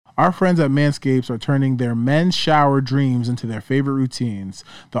Our friends at Manscaped are turning their men's shower dreams into their favorite routines.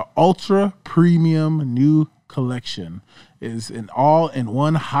 The Ultra Premium new collection is an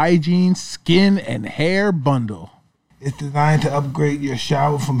all-in-one hygiene, skin, and hair bundle. It's designed to upgrade your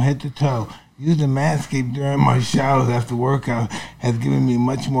shower from head to toe. Using Manscaped during my showers after workout has given me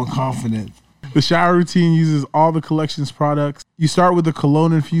much more confidence. The shower routine uses all the collection's products. You start with the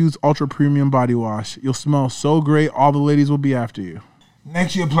cologne-infused Ultra Premium body wash. You'll smell so great, all the ladies will be after you.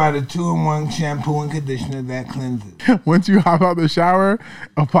 Next, you apply the 2-in-1 shampoo and conditioner that cleanses. Once you hop out the shower,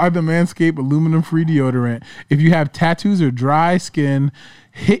 apply the Manscaped aluminum-free deodorant. If you have tattoos or dry skin,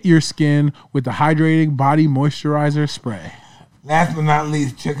 hit your skin with the hydrating body moisturizer spray. Last but not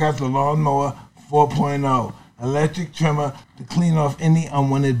least, check out the Lawnmower 4.0 electric trimmer to clean off any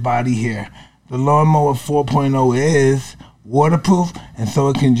unwanted body hair. The Lawnmower 4.0 is waterproof, and so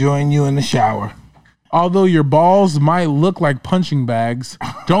it can join you in the shower. Although your balls might look like punching bags,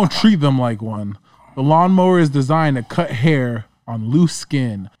 don't treat them like one. The Lawnmower is designed to cut hair on loose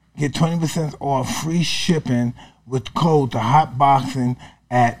skin. Get 20% off free shipping with code HOTBOXING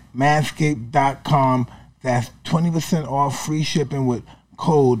at manscaped.com. That's 20% off free shipping with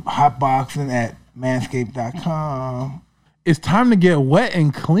code HOTBOXING at manscaped.com. It's time to get wet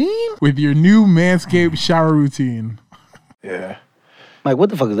and clean with your new Manscaped shower routine. Yeah. Mike, what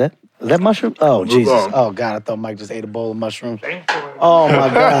the fuck is that? Is that mushroom? Oh, Jesus. Oh, God, I thought Mike just ate a bowl of mushrooms. Oh,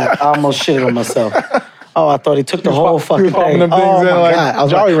 my God. I almost shitted on myself. Oh, I thought he took the whole fucking thing. Oh, my God. I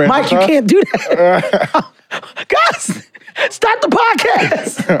was like, Mike, you can't do that. Guys, stop the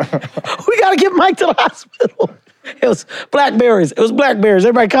podcast. We got to get Mike to the hospital. It was blackberries.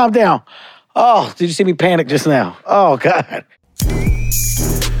 Everybody calm down. Oh, did you see me panic just now? Oh, God.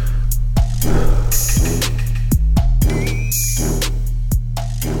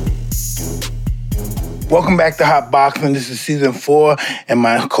 Welcome back to Hot Boxing. This is season 4, and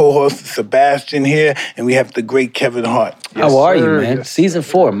my co-host is Sebastian here, and we have the great Kevin Hart. How are you, man? Yes. Season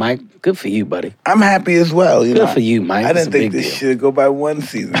 4, Mike. Good for you, buddy. I'm happy as well. Good for you, Mike. I didn't think this should go by one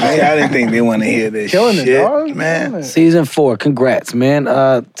season. Man. I didn't think they want to hear this shit, man. Season 4, congrats, man.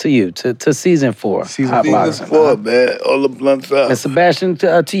 To you, to season 4. Season 4, man. All the blunts up. And Sebastian,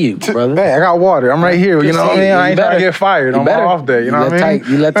 to you, brother. Hey, I got water. I'm right here. You know what I mean? I ain't trying to get fired on my off day. You know what I mean?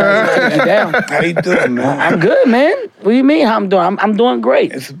 You let Tyson take you down. How you doing, man? I'm good, man. What do you mean how I'm doing? I'm doing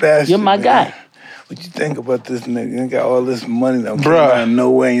great. It's Sebastian. You're my guy. What you think about this nigga? He got all this money that came out of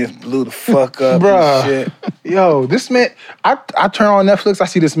nowhere and just blew the fuck up and shit. Yo, this man, I turn on Netflix, I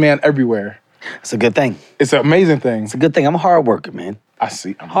see this man everywhere. It's a good thing. It's an amazing thing. It's a good thing. I'm a hard worker, man. I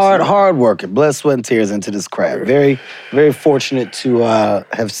see. Hard worker. Blood, sweat, and tears into this crap. Very, very fortunate to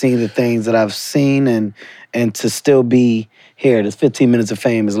have seen the things that I've seen and to still be here. This 15 minutes of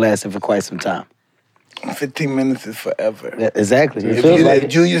fame has lasted for quite some time. 15 minutes is forever. Yeah, exactly. If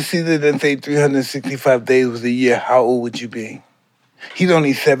Julius Caesar didn't say 365 days was a year, how old would you be? He's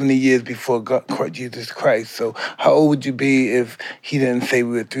only 70 years before God, Jesus Christ. So how old would you be if he didn't say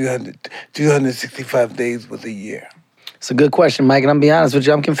we were 365 days was a year? It's a good question, Mike, and I'm gonna be honest with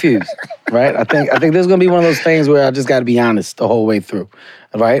you, I'm confused, right? I think there's gonna be one of those things where I just gotta be honest the whole way through,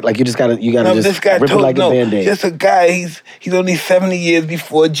 right? Like you gotta just rip it like a Band-Aid. Just a guy, he's only 70 years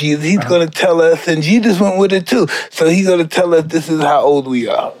before Jesus. He's gonna tell us, and Jesus went with it too. So he's gonna tell us this is how old we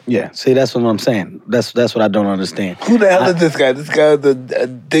are. Yeah, see, that's what I'm saying. That's what I don't understand. Who the hell is this guy? This guy was a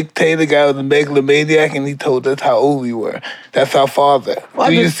dictator, guy was a megalomaniac, and he told us how old we were. That's our father.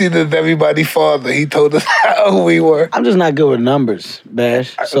 You see this everybody's father. He told us how old we were. I'm just not good with numbers,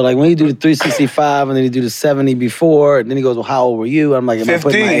 Bash. So like when you do the 365 and then you do the 70 before, and then he goes, well, how old were you? I'm like, am 15, I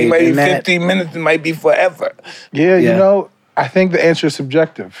putting my age might be in that? 15 minutes, it might be forever. Yeah, you know, I think the answer is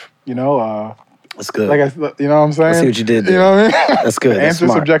subjective. You know, that's good. You know what I'm saying? I see what you did there. You know what I mean? That's good. The answer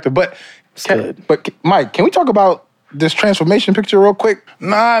is subjective. But Mike, can we talk about this transformation picture real quick?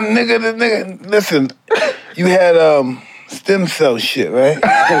 Nah, nigga, listen, you had stem cell shit, right?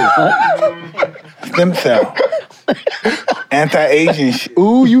 Stem cell. Anti-aging shit.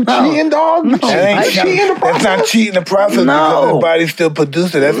 Ooh, you cheating, dog? You cheating the process? That's not cheating the process because the body still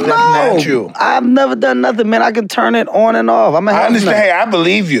produces it. That's natural. I've never done nothing, man. I can turn it on and off. I understand. Hey, I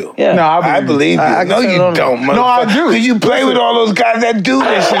believe you. Yeah. No, I believe you. No, you don't, motherfucker. No, I do. Because you play with all those guys that do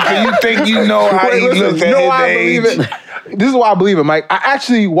this shit, so you think you know how he looks at his age. This is why I believe it, Mike. I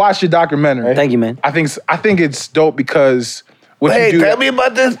actually watched your documentary. Thank you, man. I think it's dope because tell me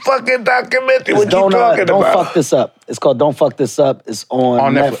about this fucking documentary. What you talking about? Don't fuck this up. It's called Don't Fuck This Up. It's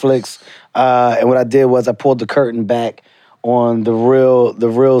on Netflix. And what I did was I pulled the curtain back on the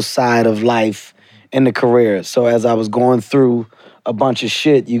real side of life in the career. So as I was going through a bunch of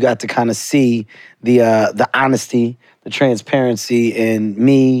shit, you got to kind of see the honesty, the transparency in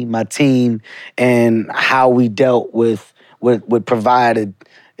me, my team, and how we dealt with what provided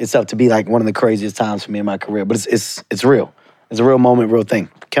itself to be like one of the craziest times for me in my career. But it's real. It's a real moment, real thing.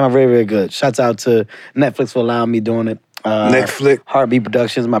 Came out very, very good. Shouts out to Netflix for allowing me doing it. Netflix. Heartbeat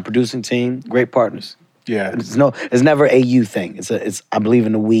Productions, my producing team, great partners. Yeah. It's never a you thing. It's I believe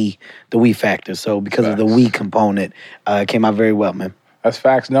in the we factor. So because of the we component, it came out very well, man. That's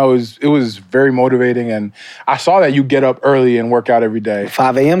facts. No, it was very motivating, and I saw that you get up early and work out every day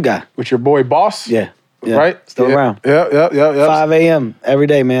 5 a.m. guy. with your boy Boss. Yeah. Right? Still Yeah. around. Yep. 5 a.m. every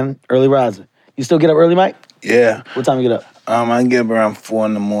day, man. Early riser. You still get up early, Mike? Yeah. What time you get up? I get up around 4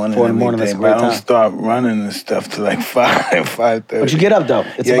 in the morning. 4 in the morning, every that's day, a but great I don't time. start running and stuff till like 5:30. But you get up though.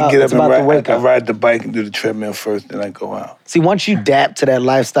 It's I about, get it's up about and the wake I up. ride the bike and do the treadmill first, then I go out. See, once you adapt to that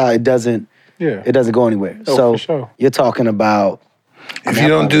lifestyle, it doesn't go anywhere. Oh, so for sure. you're talking about If you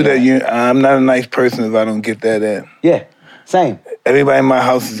don't do that, I'm not a nice person if I don't get that in. yeah, same. Everybody in my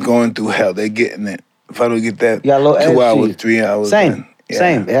house is going through hell. They're getting it. If I don't get that You got a little 2 edge to hours, you. 3 hours. Same, in, yeah.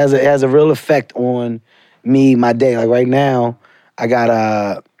 same. It has a real effect on me, my day. Like right now, I got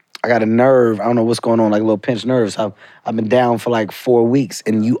a nerve. I don't know what's going on, like a little pinched nerves. I've been down for like 4 weeks,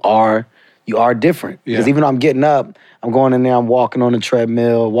 and you are different. Because even though I'm getting up, I'm going in there, I'm walking on the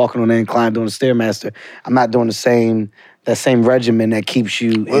treadmill, walking on the incline, doing the Stairmaster. I'm not doing that same regimen that keeps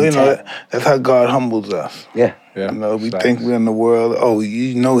you Well, intact. that's how God humbles us. Yeah. We Facts. think we're in the world. Oh,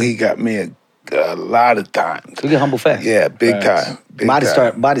 he got me a lot of times. We get humble fast. Yeah, big Facts. time. Big Body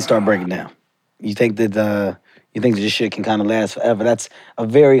time. start breaking down. You think that this shit can kind of last forever. That's a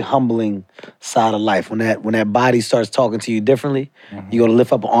very humbling side of life. When that body starts talking to you differently, you go to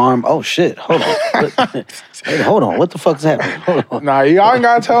lift up an arm. Oh shit! Hold on. Hey, hold on. What the fuck is happening? Hold on. Nah, y'all ain't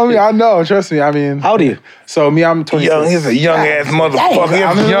gotta tell me. I know. Trust me. I mean, How old are you? so me, I'm 26. He's a young ass motherfucker. He's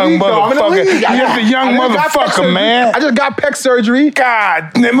I'm in a the young league, though. I'm in the motherfucker. league. He's a young I just got pec motherfucker, surgery. man. I just got pec surgery. God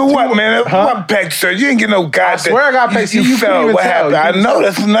damn it, what, man? What pec surgery? You ain't get no goddamn. I swear I got pec. You You couldn't fell. even What tell. happened? You I couldn't know tell.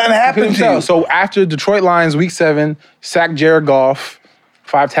 that's nothing happened to you. So after Detroit Lions week 7, sacked Jared Goff,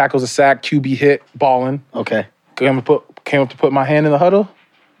 5 tackles, a sack, QB hit, balling. Okay. Came up to put my hand in the huddle.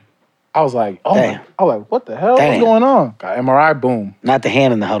 I was like, Damn. I was like, what the hell? Damn. What's going on? Got MRI, boom. Not the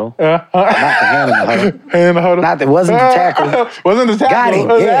hand in the huddle. Hand Not the hand in the huddle. in the huddle. Not that wasn't the tackle. Wasn't the tackle. Got him,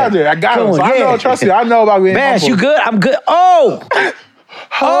 It was yeah. out there. I got Come him. on, So I yeah. know, trust me, I know about being Bash, you humble. good? I'm good. Oh!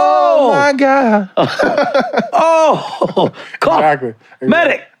 Oh my God. Oh! Call. Exactly.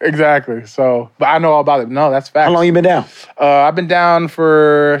 Medic. Exactly. So, but I know all about it. No, that's facts. How long you been down? I've been down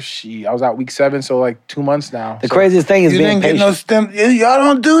for, I was out week 7, so like 2 months now. The craziest thing is You being didn't get no patient. stem. Y'all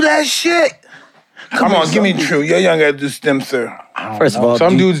don't do that shit. Come on, give me the truth. Your young guy do stem cir. First of all,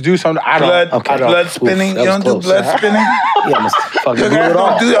 Some do you- dudes do something. I don't. Blood, Okay. I don't. blood spinning. that You was don't do close. blood spinning. you almost fucking Your blew guys it all.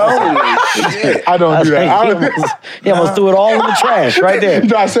 don't do that. Holy shit. I don't do that. I don't. He almost threw it all in the trash right there. You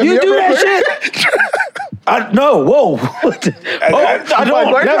trying to set You me up do real that quick? shit? No, whoa. I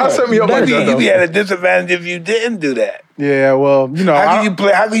don't. Like, Never. y'all set me up like that, You'd be though. at a disadvantage if you didn't do that. Yeah, well, you know, How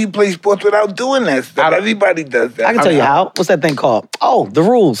can you play sports without doing that stuff? Everybody does that. I can tell you how. What's that thing called? Oh, the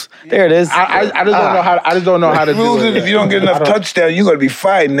rules. There it is. I just don't know how. I just don't know how to do Rules it. is if you don't get enough touchdowns, you're gonna be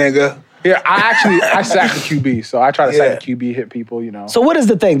fired, nigga. Yeah, I sack the QB, so I try to Yeah. sack the QB, hit people. You know, So what is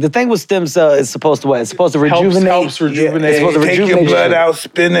the thing? The thing with stem cell is supposed to what? It's supposed to rejuvenate. helps rejuvenate. It's supposed to Take your rejuvenate blood shit. out,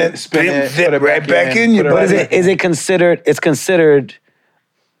 spin it, Spin it, zip put it right back in you. put it But right is it considered? It's considered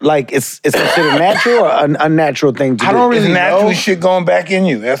like it's considered natural or an unnatural thing to do. I don't It's really natural know. shit going back in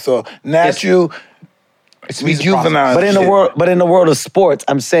you. That's all. Natural, It's rejuvenized. But in the world of sports,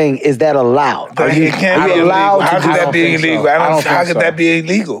 I'm saying, is that allowed? Are you It can't be allowed illegal. How to do could that don't be think so. illegal? I don't How think could so. that be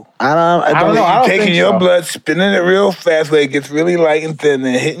illegal? I don't know. I don't Taking think your so. blood, spinning it real fast where it gets really light and thin,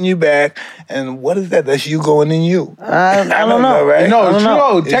 and hitting you back. And what is that? That's you going in you. I don't know. right? No, I don't it's know.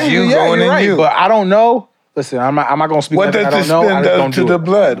 true. It's Technically, you yeah, going you're in right. you. But I don't know. Listen, I'm not going to speak. What on does I the don't know. spin I just do don't to do the it.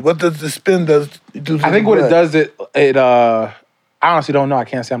 blood? What does the spin do to I think the what it blood? does, I honestly don't know. I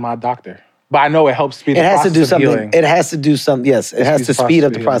can't say I'm not a doctor, but I know it helps speed It the has to process do of something. healing. It has to do something. Yes, it has to speed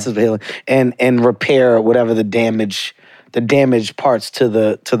up the process of healing and repair whatever the damaged parts to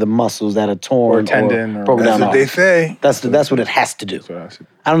the muscles that are torn Or tendon or- broken That's down. what they say. That's what it has to do. That's what I see.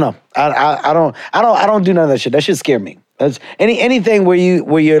 I don't know. I don't do none of that shit. That shit scare me. That's anything where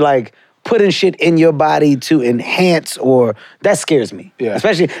you're like putting shit in your body to enhance or that scares me. Yeah.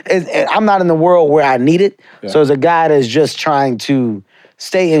 Especially I'm not in the world where I need it. Yeah. So as a guy that's just trying to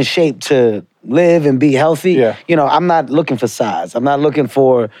stay in shape to live and be healthy, Yeah. you know, I'm not looking for size. I'm not looking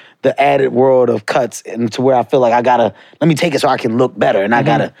for the added world of cuts and to where I feel like I gotta let me take it so I can look better and I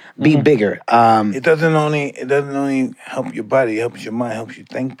gotta be bigger. It doesn't only help your body, it helps your mind, it helps you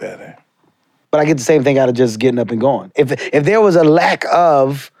think better. but I get the same thing out of just getting up and going. If there was a lack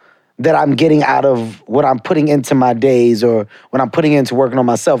of that I'm getting out of what I'm putting into my days or when I'm putting into working on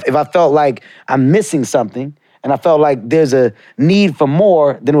myself, if I felt like I'm missing something and I felt like there's a need for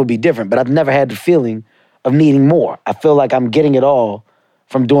more, then it would be different. But I've never had the feeling of needing more. I feel like I'm getting it all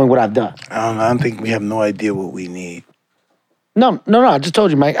from doing what I've done. I don't know. I think we have no idea what we need. No. I just told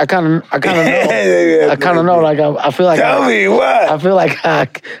you, Mike. I kind of know. I kind of know. Like I feel like. Tell me what. I feel like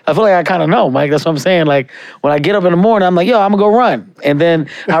I kind of know, Mike. That's what I'm saying. Like when I get up in the morning, I'm like, yo, I'm gonna go run, and then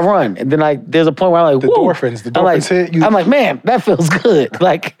I run, and then there's a point where I'm like, the endorphins hit you. I'm like, man, that feels good.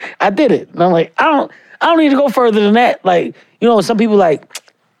 Like I did it, and I'm like, I don't need to go further than that. Like some people like.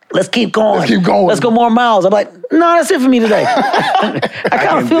 Let's keep going. Let's go more miles. I'm like, no, that's it for me today. I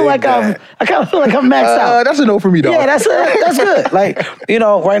kind of feel like I'm maxed out. That's a no for me, though. Yeah, that's good. Like,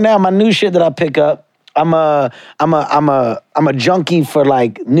 right now my new shit that I pick up, I'm a junkie for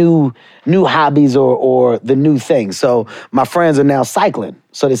like new hobbies or the new things. So my friends are now cycling.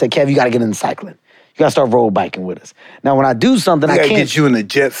 So they say, Kev, you got to get into cycling. You got to start road biking with us. Now, when I do something, I can't get you in a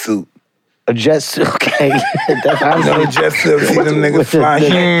jet suit. A jet suit, okay. That's I know jet suit. See them niggas flying.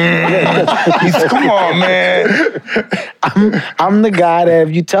 Come on, man. I'm the guy that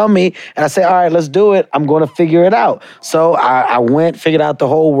if you tell me and I say, all right, let's do it, I'm going to figure it out. So I went, figured out the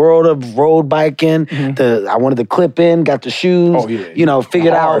whole world of road biking. I wanted to clip in, got the shoes. Oh, yeah.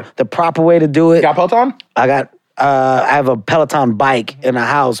 Figured out the proper way to do it. You got Peloton? I have a Peloton bike in the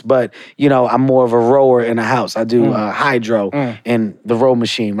house, but, I'm more of a rower in the house. I do hydro in the row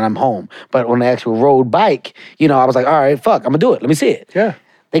machine when I'm home. But on the actual road bike, I was like, all right, fuck, I'm going to do it. Let me see it. Yeah.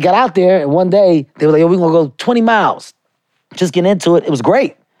 They got out there, and one day, they were like, yo, we're going to go 20 miles. Just get into it. It was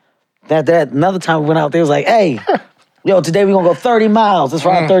great. That another time we went out there, it was like, hey, today we're going to go 30 miles. Let's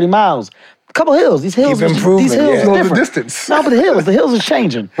ride 30 miles. A couple hills. These hills, Keep improving, these hills are different. The distance. No, but the hills are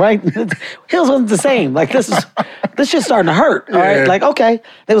changing, right? Hills wasn't the same. Like this shit's starting to hurt. All right, like okay.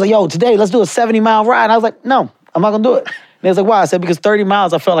 They was like, yo, today let's do a 70-mile ride. And I was like, no, I'm not gonna do it. And they was like, why? I said because 30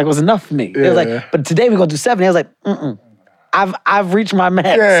 miles I felt like was enough for me. They was like, but today we're gonna do 70. I was like, I've reached my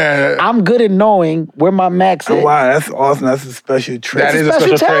max. Yeah. I'm good at knowing where my max is. Oh, wow, that's awesome. That's a special trait. That is a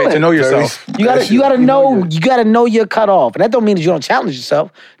special trait to know yourself. You gotta know your cutoff. And that don't mean that you don't challenge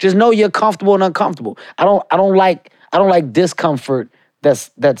yourself. Just know you're comfortable and uncomfortable. I don't like discomfort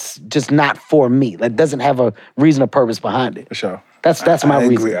that's just not for me. That doesn't have a reason or purpose behind it. For sure. That's my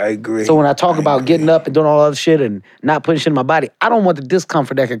reason. I agree. So when I talk about getting up and doing all other shit and not putting shit in my body, I don't want the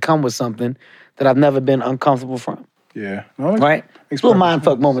discomfort that could come with something that I've never been uncomfortable from. Yeah. Right? It's a little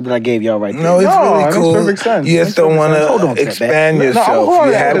mindfuck moment that I gave y'all right there. No, it's really cool. It makes perfect sense. You just don't want to expand yourself.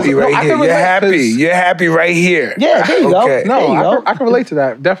 You're happy right here. You're happy. You're happy right here. Yeah, there you go. Okay. No, There you go. I can relate to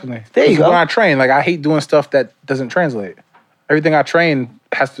that, definitely. There you go. When I train, like I hate doing stuff that doesn't translate. Everything I train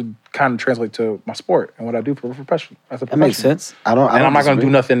has to kind of translate to my sport and what I do for a profession. That makes sense. I'm not going to do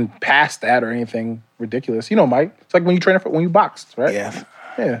nothing past that or anything ridiculous. Mike, it's like when you train when you box, right? Yes.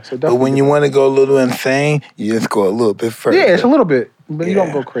 Yeah, so but when you want to go a little insane, you just go a little bit further. Yeah, it's a little bit, but you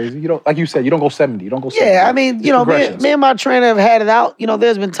don't go crazy. You don't, like you said, you don't go 70. You don't go 70. Yeah, I mean, me and my trainer have had it out.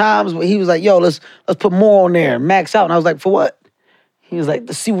 There's been times where he was like, yo, let's put more on there, max out. And I was like, for what? He was like,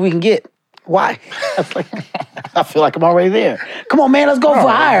 let's see what we can get. Why? I was like, I feel like I'm already there. Come on, man, let's go for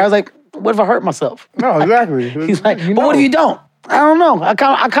higher. I was like, what if I hurt myself? No, exactly. He's like, but what if you don't? I don't know. I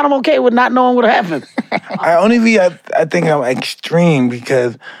kind of okay with not knowing what happened. I think I'm extreme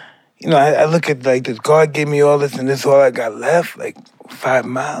because, I look at like this. God gave me all this, and this is all I got left. Like 5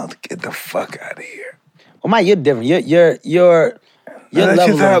 miles. Get the fuck out of here. Well, Mike, you're different. Your That's level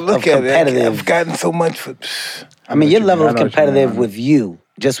just how I of look at competitive. it. I've gotten so much for. I mean, your level of competitive with you,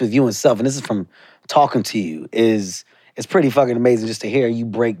 just with you and self, and this is from talking to you, it's pretty fucking amazing just to hear you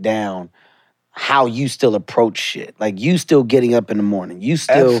break down how you still approach shit. Like you still getting up in the morning. You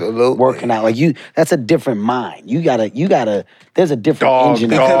still working out. Like that's a different mind. You gotta, there's a different engine.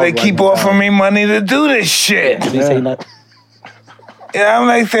 Because they keep offering me money to do this shit. Did he say nothing? Yeah, I'm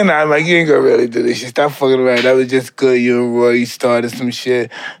like saying that. I'm like, you ain't gonna really do this shit. Stop fucking around. That was just good. You and Roy, you started some shit.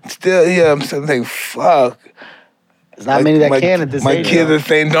 Still, yeah, I'm still like, fuck. There's not many that can at this age. My kids are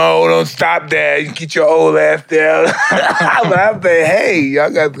saying, no, don't stop that. You get your old ass down. But I'm saying, hey,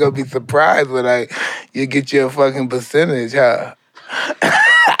 y'all guys gonna be surprised when you get your fucking percentage, huh?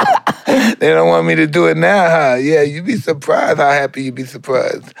 They don't want me to do it now, huh? Yeah, you'd be surprised how happy you'd be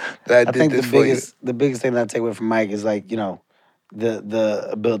surprised that I did this for you. The biggest thing that I take away from Mike is like, the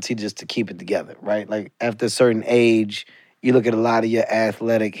ability just to keep it together, right? Like after a certain age, you look at a lot of your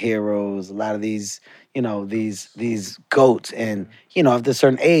athletic heroes, a lot of these, these goats, and after a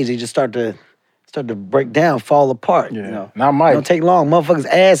certain age, they just start to start to break down, fall apart. Yeah. You know, Not Mike. It don't take long. Motherfuckers'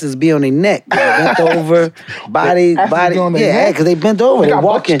 asses be on their neck, bent over, body. Be on their neck? Because they bent over. They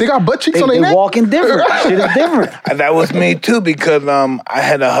walking. They got butt cheeks on their neck. They walking different. Shit is different. And that was me too, because I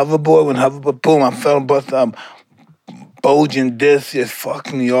had a hoverboard. When hoverboard, boom, I fell and busted bulging disc, just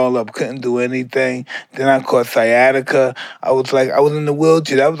fucked me all up. Couldn't do anything. Then I caught sciatica. I was in the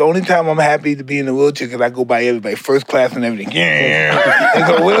wheelchair. That was the only time I'm happy to be in the wheelchair, because I go by everybody, first class and everything. Yeah, they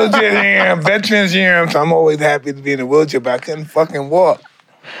go wheelchair, yeah, veterans, yeah. So I'm always happy to be in the wheelchair, but I couldn't fucking walk.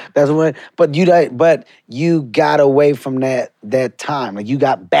 That's what. But you got away from that time. Like you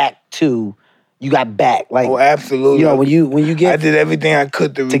got back. Like, oh, absolutely. You know, when you get, I did everything I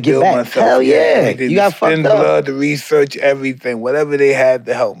could to rebuild get back. myself. Hell yeah. I did You got spin fucked up. blood, the research, everything, whatever they had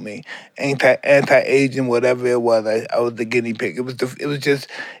to help me. Anti-aging, whatever it was, I was the guinea pig. It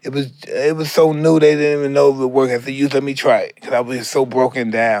was so new they didn't even know if it worked. I said, "You let me try it," because I was just so broken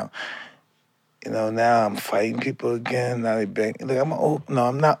down. You know, now I'm fighting people again. Now they beg. Look, I'm old. No,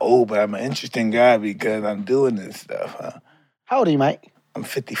 I'm not old, but I'm an interesting guy because I'm doing this stuff. Huh? How old are you, Mike? I'm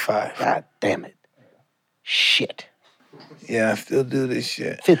 55. God damn it. Shit. Yeah, I still do this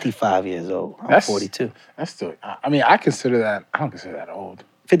shit. 55 years old. I'm 42. That's still. I mean, I don't consider that old.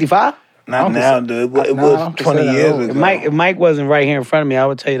 55? Not now, dude. It was 20 years ago. If Mike wasn't right here in front of me, I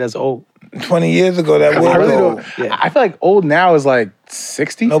would tell you that's old. 20 years ago, that was I really old. don't. Yeah. I feel like old now is like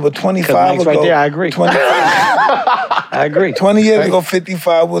 60. No, but 25 Mike's ago. right there, I agree. I agree. 20 years ago,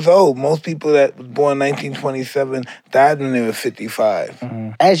 55 was old. Most people that was born 1927 died when they were 55. Mm-hmm.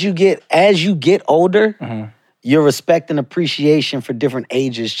 As you get older, your respect and appreciation for different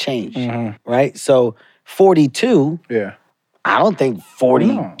ages change, right? So 42, Yeah. I don't think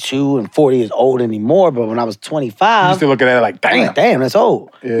 42 and 40 is old anymore, but when I was 25, You still looking at it like, I'm damn. like, damn, that's old.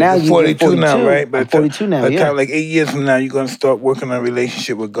 Yeah. Now You're you 42 now, right? I'm 42 now, By the yeah. time, like 8 years from now, you're going to start working on a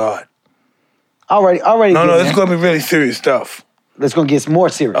relationship with God. Already. No, it's going to be really serious stuff. It's gonna get more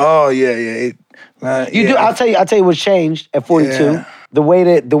serious. Oh, yeah. I'll tell you what's changed at 42. Yeah. The way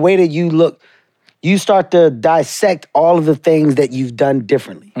that you look, you start to dissect all of the things that you've done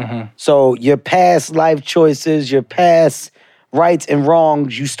differently. So your past life choices, your past rights and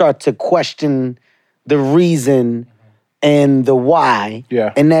wrongs, you start to question the reason and the why.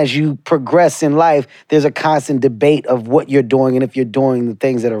 Yeah. And as you progress in life, there's a constant debate of what you're doing and if you're doing the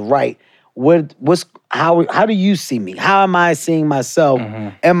things that are right. How do you see me? How am I seeing myself?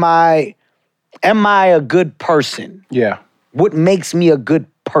 Am I a good person? Yeah. What makes me a good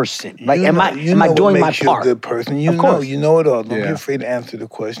person? Like, am I doing my part? part? You a good person. You know it all. Don't be afraid to answer the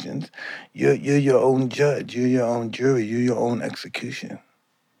questions. You're your own judge. You're your own jury. You're your own execution.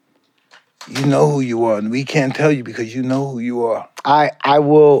 You know who you are, and we can't tell you because you know who you are. I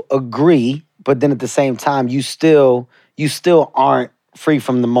will agree, but then at the same time, you still aren't free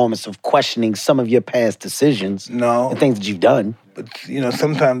from the moments of questioning some of your past decisions. No. And things that you've done. But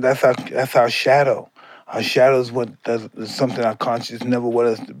sometimes that's our shadow. Our shadow is is something our conscience never want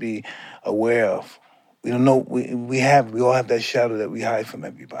us to be aware of. We don't know. We all have that shadow that we hide from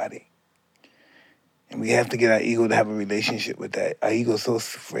everybody. And we have to get our ego to have a relationship with that. Our ego's so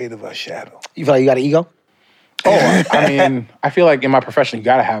afraid of our shadow. You feel like you got an ego? Oh, I mean, I feel like in my profession, you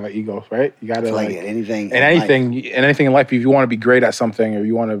gotta have an ego, right? You gotta Like anything in life, if you want to be great at something or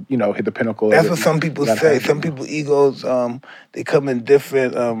you want to, hit the pinnacle. That's what some people say. Some people egos, they come in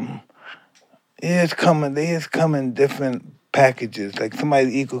different. They just come in different packages. Like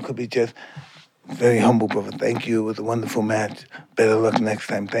somebody's ego could be just very humble, brother. Thank you. It was a wonderful match. Better luck next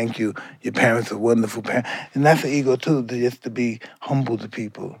time. Thank you. Your parents are wonderful parents, and that's an ego too. Just to be humble to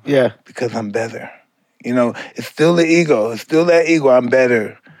people. Yeah. Because I'm better. It's still the ego. It's still that ego. I'm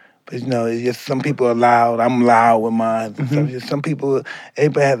better. But, it's just some people are loud. I'm loud with mine. Just some people,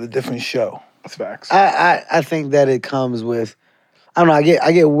 everybody has a different show. That's facts. I think that it comes with, I don't know,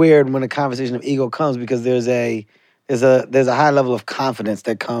 I get weird when the conversation of ego comes because there's a high level of confidence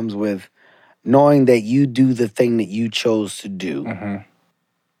that comes with knowing that you do the thing that you chose to do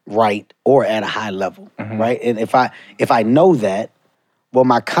right or at a high level, right? And if I know that, well,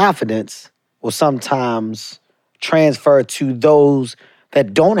 my confidence will sometimes transfer to those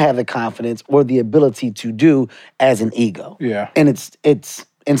that don't have the confidence or the ability to do as an ego. Yeah. And it's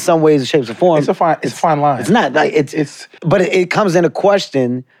in some ways, shapes, or forms. It's a fine line. It's not like but it comes into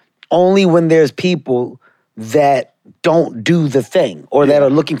question only when there's people that don't do the thing or that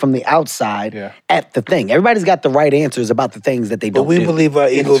are looking from the outside at the thing. Everybody's got the right answers about the things that they don't do. But we believe our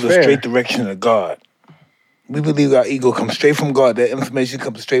ego is a straight direction of God. We believe our ego comes straight from God. That information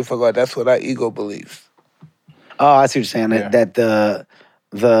comes straight from God. That's what our ego believes. Oh, I see what you're saying. That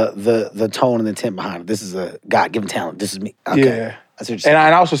the tone and intent behind it. This is a God-given talent. This is me. Okay. Yeah. I see what you're saying.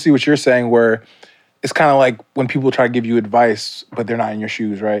 And I also see what you're saying where it's kind of like when people try to give you advice, but they're not in your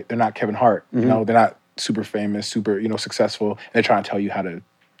shoes, right? They're not Kevin Hart. You know, they're not super famous, super, successful. And they're trying to tell you how to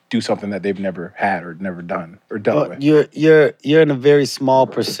do something that they've never had or never done or dealt with. You're in a very small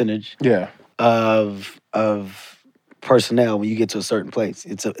percentage Yeah. of personnel when you get to a certain place.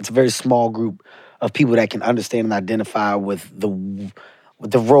 It's a very small group of people that can understand and identify with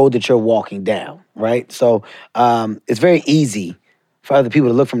the road that you're walking down, right? So it's very easy for other people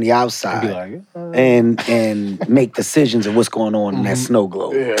to look from the outside and make decisions of what's going on in that snow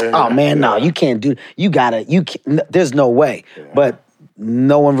globe. Oh man, no, you can't do. There's no way. Yeah. But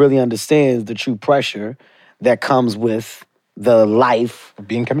no one really understands the true pressure that comes with the life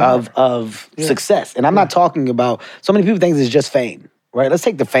of success. And I'm not talking about, so many people think it's just fame, right? Let's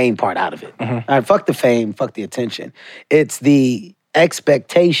take the fame part out of it. All right, fuck the fame, fuck the attention. It's the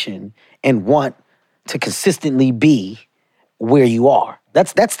expectation and want to consistently be where you are.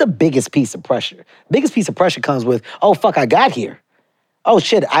 That's the biggest piece of pressure. Biggest piece of pressure comes with, oh, fuck, I got here. Oh,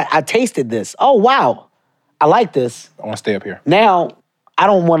 shit, I tasted this. Oh, wow, I like this. I want to stay up here. Now, I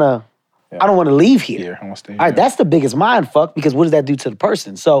don't want to leave here. I want to stay here. All right, that's the biggest mind fuck because what does that do to the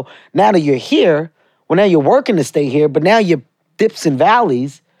person? So now that you're here, well, now you're working to stay here, but now your dips and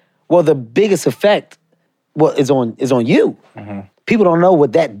valleys, well, the biggest effect is on you. People don't know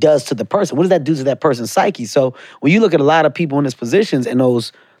what that does to the person. What does that do to that person's psyche? So when you look at a lot of people in these positions and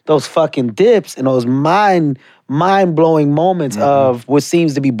those fucking dips and those mind-blowing moments of what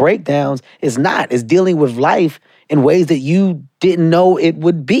seems to be breakdowns, it's not. It's dealing with life in ways that you didn't know it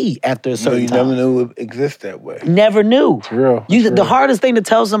would be after a certain time. You never knew it would exist that way. Never knew. It's real. The hardest thing to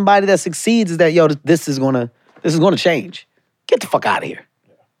tell somebody that succeeds is that, yo, this is gonna change. Get the fuck out of here.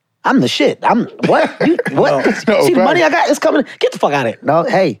 I'm the shit. I'm what? What? See the money I got? It's coming. Get the fuck out of here. No,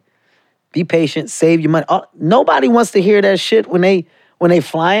 hey, be patient. Save your money. Nobody wants to hear that shit when they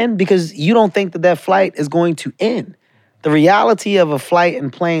flying because you don't think that flight is going to end. The reality of a flight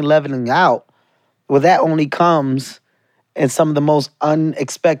and plane leveling out, well, that only comes in some of the most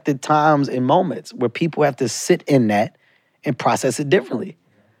unexpected times and moments where people have to sit in that and process it differently.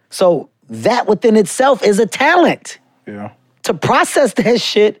 So that within itself is a talent. Yeah. To process that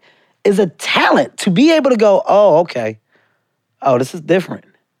shit is a talent. To be able to go, oh, okay. Oh, this is different.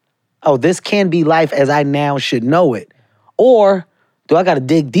 Oh, this can be life as I now should know it. Or do I got to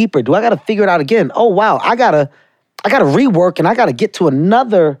dig deeper? Do I got to figure it out again? Oh, wow, I got to rework and I got to get to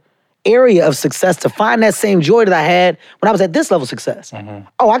another area of success to find that same joy that I had when I was at this level of success.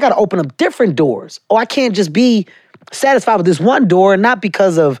 Oh, I got to open up different doors. Oh, I can't just be satisfied with this one door and not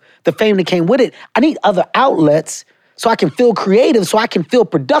because of the fame that came with it. I need other outlets so I can feel creative, so I can feel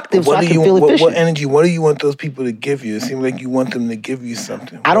productive, so I can feel efficient. What energy, what do you want those people to give you? It seems like you want them to give you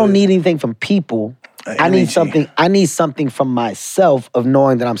something. I don't need anything from people. I need something from myself of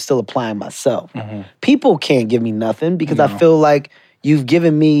knowing that I'm still applying myself. People can't give me nothing because I feel like you've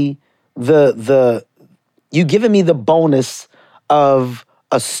given me the bonus of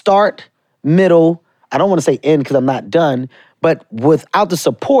a start, middle, I don't want to say end because I'm not done, but without the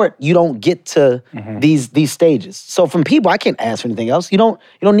support, you don't get to these stages. So from people, I can't ask for anything else. You don't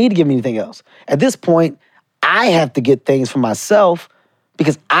need to give me anything else. At this point, I have to get things for myself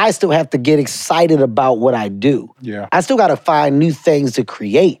because I still have to get excited about what I do. Yeah. I still got to find new things to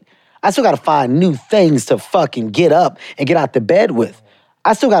create. I still got to find new things to fucking get up and get out the bed with.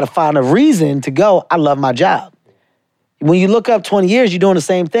 I still got to find a reason to go, I love my job. When you look up 20 years, you're doing the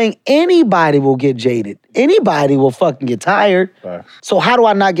same thing, anybody will get jaded. Anybody will fucking get tired. Facts. So how do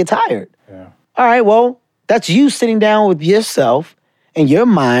I not get tired? Yeah. All right, well, that's you sitting down with yourself and your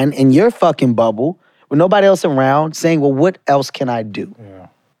mind in your fucking bubble with nobody else around saying, well, what else can I do? Yeah.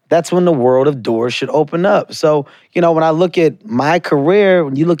 That's when the world of doors should open up. So, when I look at my career,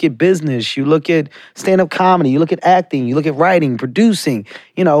 when you look at business, you look at stand-up comedy, you look at acting, you look at writing, producing,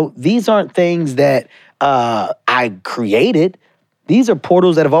 these aren't things that I created. These are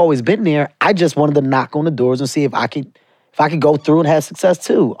portals that have always been there. I just wanted to knock on the doors and see if I could go through and have success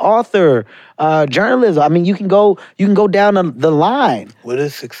too. Author, journalism. I mean, you can go down the line. What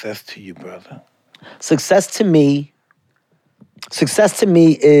is success to you, brother? Success to me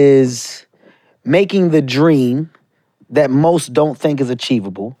is making the dream that most don't think is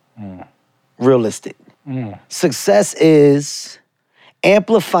achievable realistic. Success is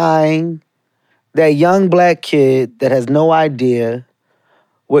amplifying that young black kid that has no idea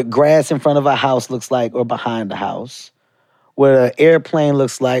what grass in front of a house looks like or behind the house, what an airplane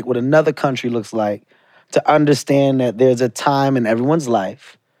looks like, what another country looks like, to understand that there's a time in everyone's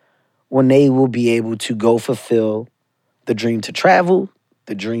life when they will be able to go fulfill the dream to travel,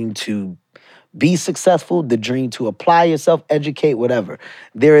 the dream to be successful, the dream to apply yourself, educate, whatever.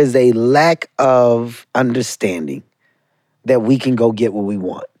 There is a lack of understanding that we can go get what we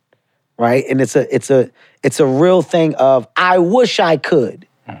want, right? And it's a real thing of, I wish I could.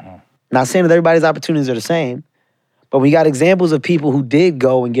 Not saying that everybody's opportunities are the same, but we got examples of people who did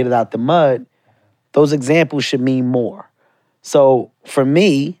go and get it out the mud. Those examples should mean more. So for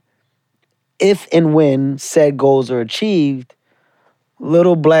me, if and when said goals are achieved,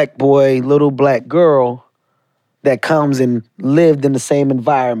 little black boy, little black girl that comes and lived in the same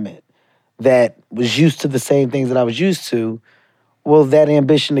environment, that was used to the same things that I was used to, well, that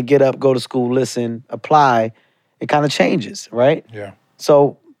ambition to get up, go to school, listen, apply, it kind of changes, right? Yeah.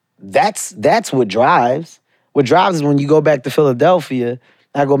 So that's what drives. What drives is when you go back to Philadelphia,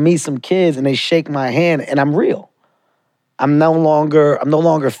 I go meet some kids and they shake my hand and I'm real. I'm no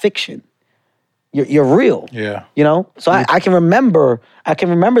longer fiction. You're real. Yeah. You know? So I can remember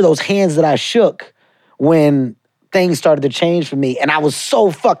those hands that I shook when things started to change for me. And I was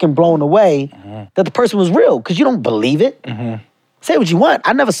so fucking blown away that the person was real, because you don't believe it. Say what you want.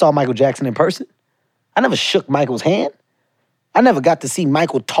 I never saw Michael Jackson in person. I never shook Michael's hand. I never got to see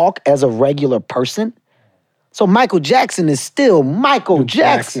Michael talk as a regular person. So Michael Jackson is still Michael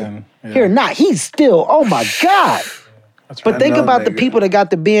Jackson. Yeah. Here not. He's still, oh my God. But think about the people that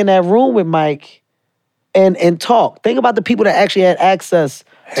got to be in that room with Mike and talk. Think about the people that actually had access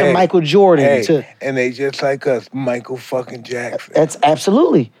to Michael Jordan. And they just like us, Michael fucking Jackson. That's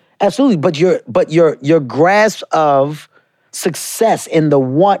absolutely. But your grasp of success and the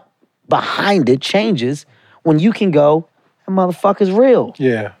want behind it changes when you can go, that motherfucker's real.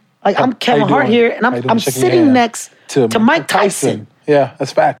 Yeah. Like, I'm Kevin Hart here, and I'm sitting next to Mike Tyson. Yeah,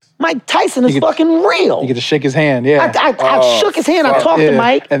 that's facts. Mike Tyson is fucking real. You get to shake his hand, yeah. I shook his hand. I talked to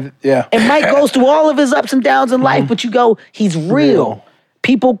Mike. And Mike goes through all of his ups and downs in life, but you go, he's real.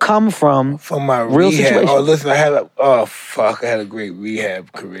 People come from my real rehab. situations. Oh, listen, I had a great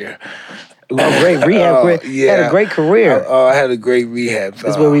rehab career. Great rehab career. Yeah. Had a great career. I had a great rehab.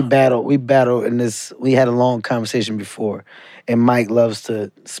 That's where we battle. We battle in this. We had a long conversation before, and Mike loves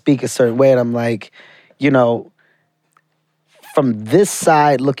to speak a certain way, and I'm like, from this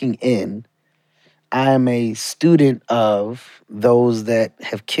side looking in, I am a student of those that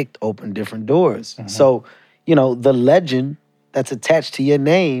have kicked open different doors. So, the legend that's attached to your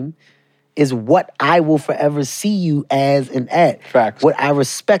name is what I will forever see you as and at. Facts. What I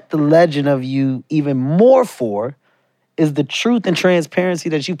respect the legend of you even more for is the truth and transparency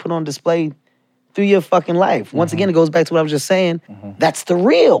that you put on display through your fucking life. Once again, it goes back to what I was just saying. That's the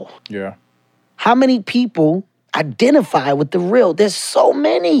real. Yeah. How many people identify with the real? There's so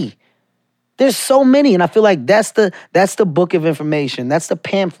many. And I feel like that's the book of information. That's the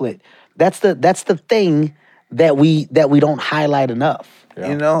pamphlet. That's the thing that we don't highlight enough.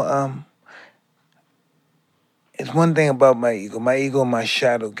 Yeah. It's one thing about my ego. My ego and my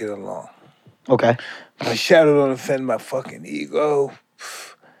shadow get along. Okay. My shadow don't offend my fucking ego,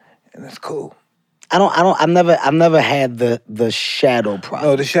 and it's cool. I've never had the shadow problem.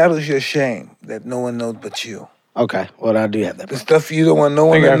 No, the shadow's your shame that no one knows but you. Okay, well, I do have that The problem. stuff you don't want no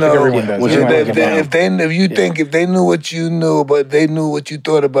one to know. everyone does. If they knew what you knew, but they knew what you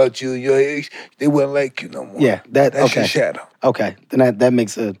thought about you, they wouldn't like you no more. Yeah, that's okay. your shadow. Okay, then that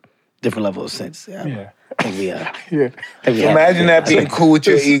makes a different level of sense. Yeah. I think we, Yeah. Imagine that being cool with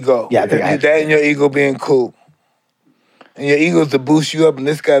your ego. Yeah, I think that and your ego being cool. And your ego's to boost you up, and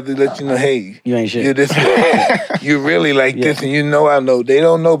this guy to let you know, hey, You ain't shit. You're this. You really like this, and I know. They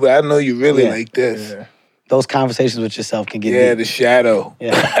don't know, but I know you really like this. Yeah. Those conversations with yourself can get Yeah, deep. the shadow.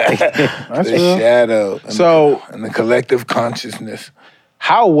 Yeah. That's The real. shadow. So- the collective consciousness.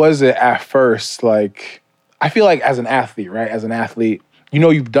 How was it at first? Like, I feel like as an athlete, right? As an athlete,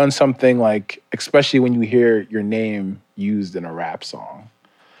 you've done something like, especially when you hear your name used in a rap song.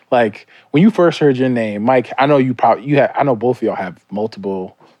 Like, when you first heard your name, Mike, I know I know both of y'all have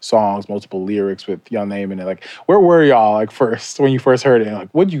multiple songs, multiple lyrics with your name in it. Like, where were y'all, like, first, when you first heard it? And, like,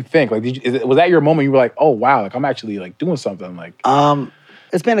 what did you think? Like, was that your moment you were like, oh, wow, like, I'm actually, like, doing something? Like,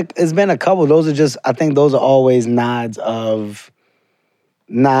 It's been a couple. Those are just, I think those are always nods of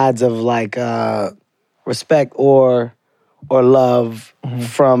like respect or love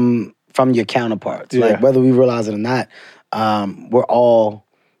from your counterparts. Yeah. Like, whether we realize it or not, we're all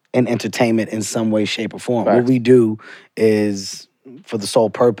in entertainment in some way, shape, or form. Facts. What we do is for the sole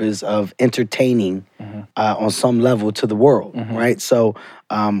purpose of entertaining on some level to the world, right? So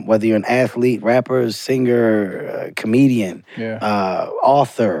whether you're an athlete, rapper, singer, comedian,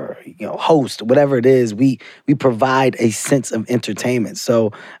 author, host, whatever it is, we provide a sense of entertainment.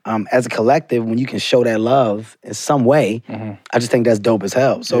 So as a collective, when you can show that love in some way, I just think that's dope as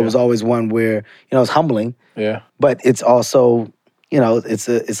hell. So it was always one where, it's humbling. Yeah. But it's also,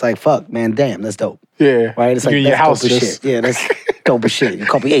 it's like, fuck, man, damn, that's dope. Yeah. Right? It's like, in that's your house dope as shit. Yeah, that's dope as shit. You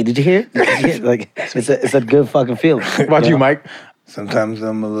call me, hey, did you hear it? Did you hear it? Like, it's a good fucking feeling. What about you, Mike? Sometimes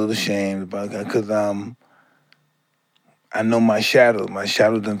I'm a little ashamed about that because I know my shadow. My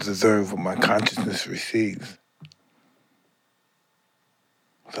shadow doesn't deserve what my consciousness receives.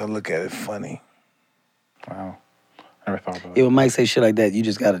 So I look at it funny. Wow. Never thought about Yeah, it. when Mike say shit like that, you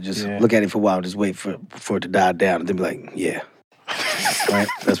just gotta look at it for a while and just wait for it to die down and then be like, yeah. Right?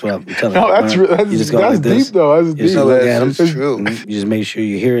 That's what I'm telling you. No, that's You just go that's like this. deep though. That's You deep. just look at him. That's true. You just make sure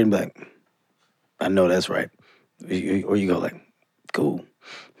you hear it and be like, I know that's right. Or you go like, cool.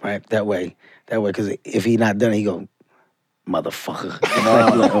 Right? That way, because if he not done it, he go, motherfucker.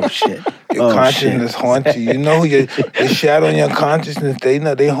 Like, oh, shit. Your consciousness haunts you. You know your shadow and your consciousness,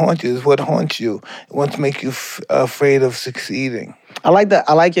 they haunt you. It's what haunts you. It wants to make you afraid of succeeding. I like that.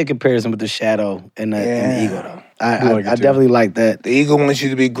 I like your comparison with the shadow and the ego, though. I definitely like that. The ego wants you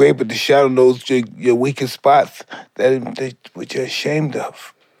to be great, but the shadow knows your weakest spots that which you're ashamed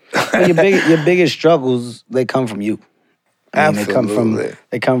of. Well, your biggest struggles, they come from you. Absolutely.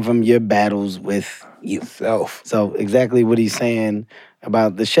 They come from your battles with you. Self. So exactly what he's saying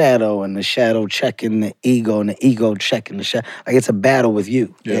about the shadow and the shadow checking the ego and the ego checking the shadow. Like, it's a battle with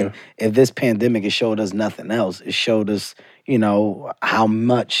you. Yeah. And if this pandemic has showed us nothing else, it showed us, how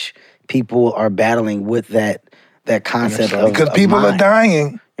much people are battling with that concept of Because people are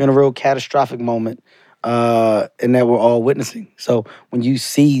dying. You're in a real catastrophic moment, and that we're all witnessing. So when you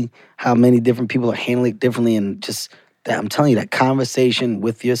see how many different people are handling it differently, and just that, I'm telling you, that conversation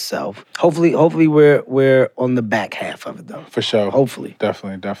with yourself. Hopefully we're on the back half of it though. For sure. Hopefully.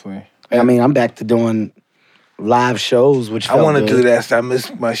 Definitely. I mean, I'm back to doing live shows, which I want to good. do that. So I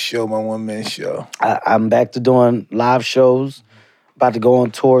missed my show, my one-man show. I'm back to doing live shows. About to go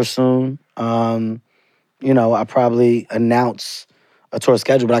on tour soon. I probably announce a tour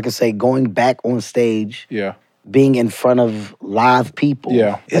schedule, but I can say going back on stage, being in front of live people.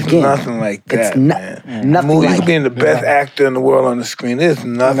 Yeah. It's Again, nothing like that, man. Nothing You like can be the best actor in the world on the screen. There's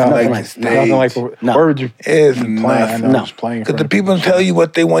nothing like the stage. Nothing like where would you It's playing? nothing. Just playing. Because the people tell you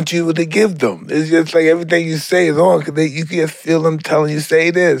what they want you to give them. It's just like everything you say is on because you can feel them telling you, say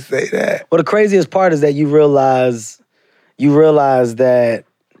this, say that. Well, the craziest part is that you realize that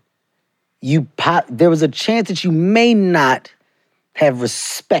there was a chance that you may not have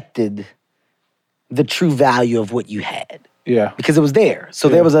respected the true value of what you had. Yeah. Because it was there. So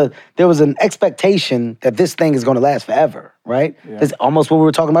there was an expectation that this thing is going to last forever, right? Yeah. That's almost what we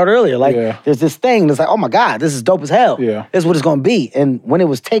were talking about earlier. Like, there's this thing that's like, oh my God, this is dope as hell. Yeah. This is what it's going to be. And when it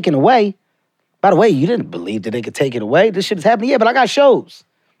was taken away, by the way, you didn't believe that they could take it away. This shit is happening. Yeah, but I got shows.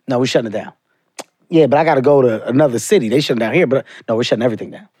 No, we're shutting it down. Yeah, but I got to go to another city. They shutting down here, but no, we're shutting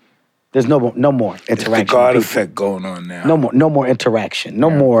everything down. There's no more interaction. It's the God effect going on now. No more interaction. No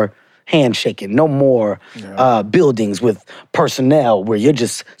more handshaking. No more buildings with personnel where you're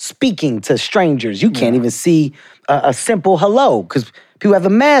just speaking to strangers. You can't even see a simple hello because people have a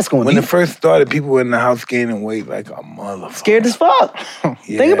mask on. When it first started, people were in the house gaining weight like a motherfucker. Scared as fuck.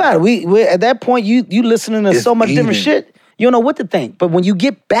 Think about it. We at that point, you listening to so much different shit, you don't know what to think. But when you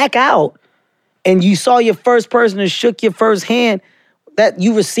get back out and you saw your first person and shook your first hand, that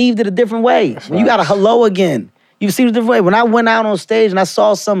you received it a different way. When you got a hello again, you received it a different way. When I went out on stage and I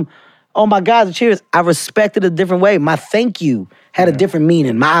saw some, oh my God, the cheers, I respected it a different way. My thank you had a different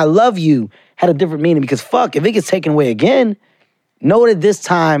meaning. My I love you had a different meaning because fuck, if it gets taken away again, know that this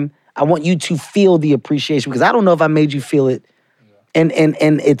time I want you to feel the appreciation because I don't know if I made you feel it and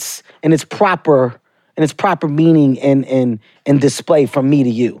it's proper meaning and display from me to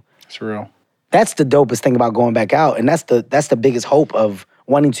you. It's real. That's the dopest thing about going back out, and that's the biggest hope of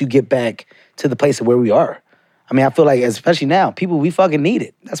wanting to get back to the place of where we are. I mean, I feel like, especially now, people, we fucking need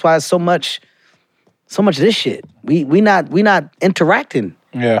it. That's why it's so much of this shit. We not interacting.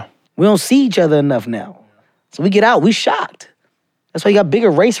 Yeah. We don't see each other enough now. So we get out, we shocked. That's why you got bigger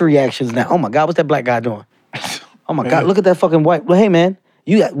race reactions now. Oh my God, what's that black guy doing? Oh my God, look at that fucking white. Well, hey man,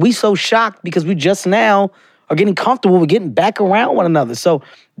 we so shocked because we just now are getting comfortable with getting back around one another. So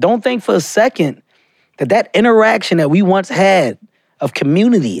don't think for a second that interaction that we once had of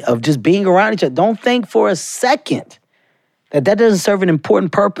community, of just being around each other, don't think for a second that doesn't serve an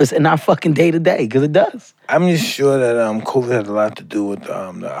important purpose in our fucking day-to-day, because it does. I'm just sure that COVID has a lot to do with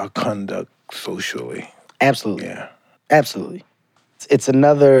our conduct socially. Absolutely. Yeah. Absolutely. It's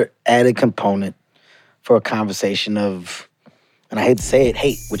another added component for a conversation of, and I hate to say it,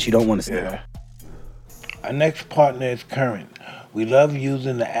 hate what you don't want to say. Yeah. Our next partner is Current. We love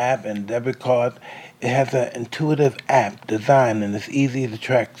using the app and debit card. It has an intuitive app design and it's easy to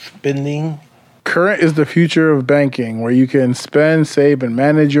track spending. Current is the future of banking, where you can spend, save, and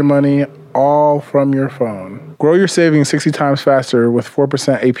manage your money all from your phone. Grow your savings 60 times faster with 4%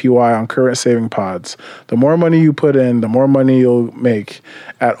 APY on Current saving pods. The more money you put in, the more money you'll make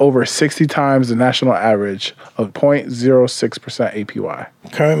at over 60 times the national average of 0.06% APY.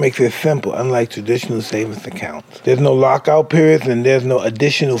 Current makes it simple, unlike traditional savings accounts. There's no lockout periods and there's no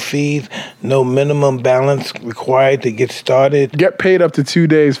additional fees, no minimum balance required to get started. Get paid up to 2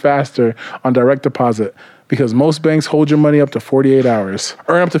 days faster on direct deposit because most banks hold your money up to 48 hours.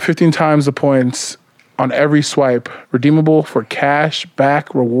 Earn up to 15 times the points on every swipe, redeemable for cash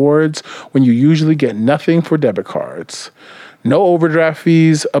back rewards when you usually get nothing for debit cards. No overdraft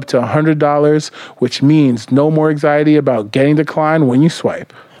fees up to $100, which means no more anxiety about getting declined when you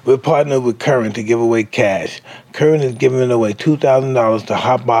swipe. We're partnered with Current to give away cash. Current is giving away $2,000 to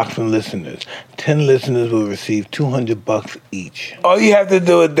Hotboxing listeners. 10 listeners will receive $200 each. All you have to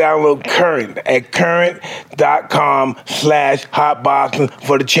do is download Current at current.com/hotboxing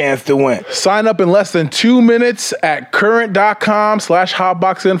for the chance to win. Sign up in less than 2 minutes at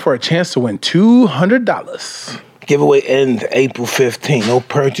current.com/hotboxing for a chance to win $200. Giveaway ends April 15th. No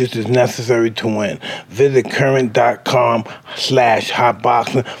purchase is necessary to win. Visit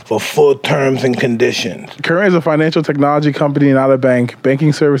current.com/hotboxing for full terms and conditions. Current is a financial technology company, not a bank.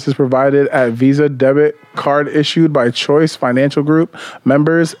 Banking services provided at Visa debit card issued by Choice Financial Group.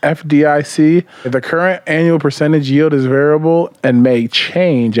 Members FDIC. The Current annual percentage yield is variable and may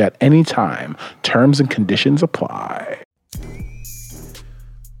change at any time. Terms and conditions apply.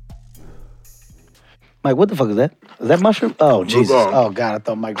 Mike, what the fuck is that? Is that mushroom? Oh, Jesus. Oh, God, I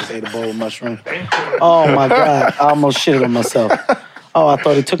thought Mike just ate a bowl of mushroom. Oh, my God. I almost shitted on myself. Oh, I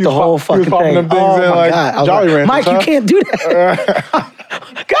thought he took the whole fucking thing. Them things Oh, in my like God. I was Jolly like, Ranchers, Mike, huh? you can't do that.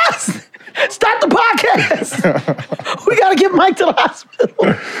 Guys, stop the podcast. We got to get Mike to the hospital.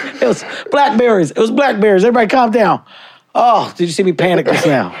 It was blackberries. It was blackberries. Everybody calm down. Oh, did you see me panic just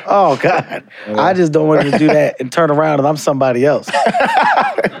now? Oh, God. I just don't want you to do that and turn around and I'm somebody else.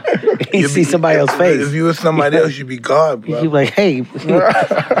 You see somebody else's face. If you were somebody else, you'd be God, bro. You like, hey. This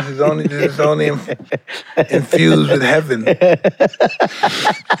is only infused with heaven.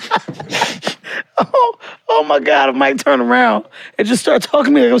 Oh my God, if Mike turn around and just start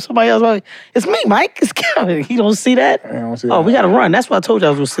talking to me like I'm somebody else, I'm like, it's me, Mike. It's Kevin. You don't see that? I don't see Oh, that. we got to run. That's why I told you I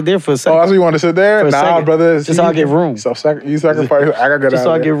was going to sit there for a second. Oh, that's what you want to sit there? For a Nah, second. brother. Just so I get room. So you sacrifice. I gotta get Just out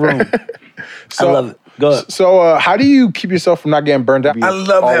so I of get there. room. So, I love it. Go ahead. So, how do you keep yourself from not getting burned out? I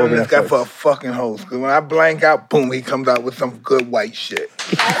love All having over this guy Netflix. for a fucking host. Because when I blank out, boom, he comes out with some good white shit.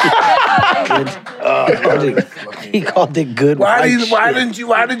 He called it good. Why white did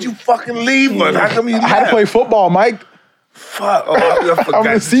shit. you fucking leave us? How come you I had to left? play football, Mike. Fuck. Oh, I forgot. I'm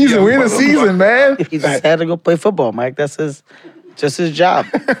in the season. We're in the season, man. He just had to go play football, Mike. That's his job,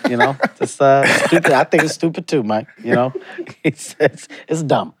 you know. Just stupid. I think it's stupid too, Mike. You know, it's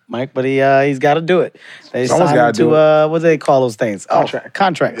dumb, Mike. But he's got to do it. They Someone's signed him gotta do to what do they call those things?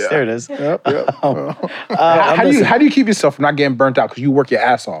 Contracts. Yeah. There it is. Yep. How How do you keep yourself from not getting burnt out? Because you work your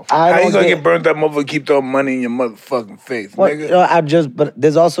ass off. How you gonna get burnt up, motherfucker? Keep throwing money in your motherfucking face, nigga. But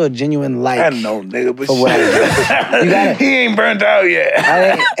there's also a genuine like. I know, nigga, but For what? shit. You gotta- He ain't burnt out yet.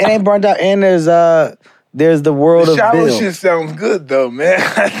 It ain't burnt out, and there's the world The of shower build. shit sounds good though, man.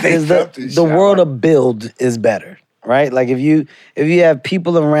 I think Is the world of build is better, right? Like if you have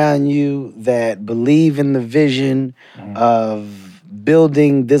people around you that believe in the vision of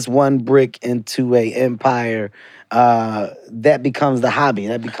building this one brick into a empire, that becomes the hobby.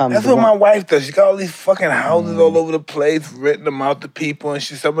 That becomes That's the what my one. wife does. She got all these fucking houses all over the place, renting them out to people, and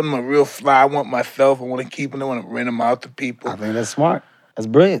some of them are real fly. I want myself. I want to keep them. I want to rent them out to people. I think that's smart. That's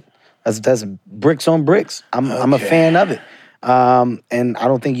brilliant. That's bricks on bricks. I'm a fan of it, and I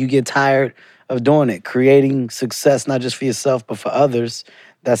don't think you get tired of doing it. Creating success not just for yourself but for others.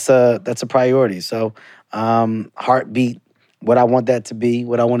 That's a priority. So, heartbeat. What I want that to be,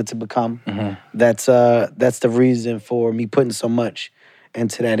 what I want it to become. That's the reason for me putting so much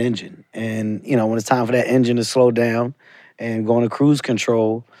into that engine. And you know, when it's time for that engine to slow down and go into cruise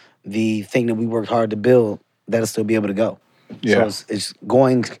control, the thing that we worked hard to build, that'll still be able to go. Yeah. So it's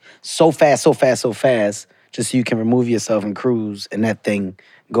going so fast, just so you can remove yourself and cruise, and that thing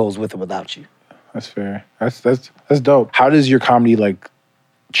goes with or without you. That's fair. That's dope. How does your comedy like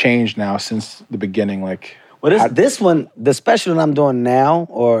change now since the beginning? Like, well, this one, the special that I'm doing now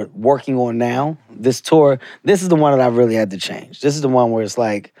or working on now, this tour, this is the one that I really had to change. This is the one where it's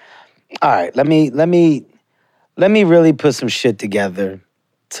like, all right, let me really put some shit together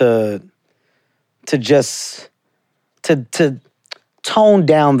to tone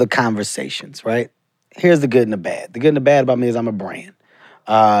down the conversations, right? Here's the good and the bad. The good and the bad about me is I'm a brand.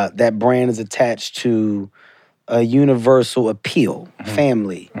 That brand is attached to a universal appeal,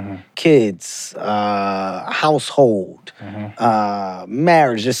 family, kids, household,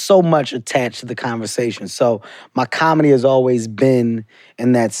 marriage. There's so much attached to the conversation. So my comedy has always been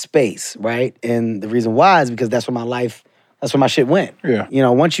in that space, right? And the reason why is because that's where my shit went. Yeah. You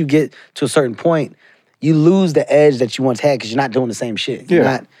know, once you get to a certain point, you lose the edge that you once had because you're not doing the same shit.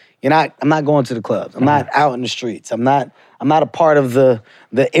 I'm not going to the clubs. I'm not out in the streets. I'm not a part of the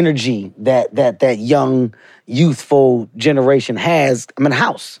energy that young, youthful generation has. I'm in a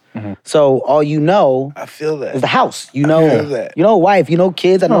house. So all you know I feel that. is the house. You know, feel that. You know wife, you know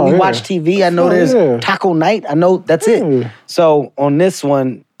kids. I know we watch TV. I know there's taco night. I know that's it. So on this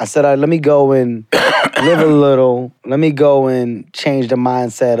one, I said, all right, let me go and live a little. Let me go and change the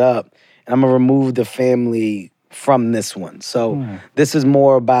mindset up. And I'm going to remove the family from this one. So this is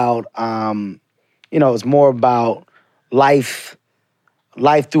more about, it's more about life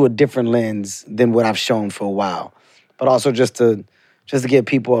through a different lens than what I've shown for a while. But also just to give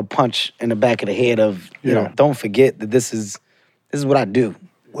people a punch in the back of the head of, you know, don't forget that this is what I do.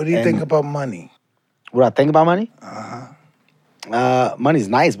 What do you think about money? What I think about money? Money's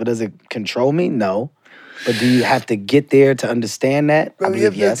nice, but does it control me? No. But do you have to get there to understand that? I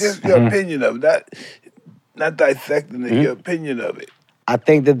believe yes. Just your opinion of that. Not dissecting it, your opinion of it. I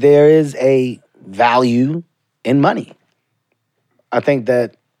think that there is a value in money. I think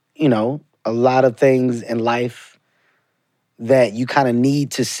that, you know, a lot of things in life that you kind of need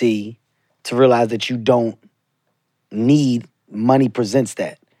to see to realize that you don't need, money presents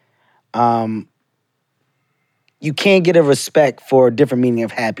that. You can't get a respect for a different meaning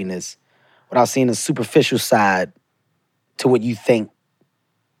of happiness without seeing a superficial side to what you think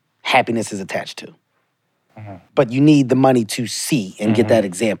happiness is attached to. But you need the money to see and get that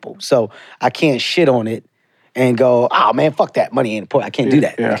example. So I can't shit on it and go, oh man, fuck that, money ain't important. I can't do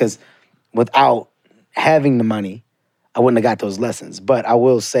that because without having the money, I wouldn't have got those lessons. But I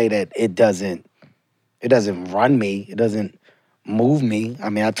will say that it doesn't run me. It doesn't move me. I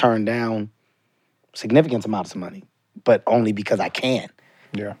mean, I turn down significant amounts of money, but only because I can.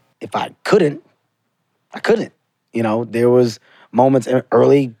 Yeah. If I couldn't, I couldn't. You know, there was moments in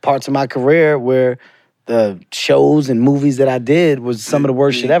early parts of my career where the shows and movies that I did was some of the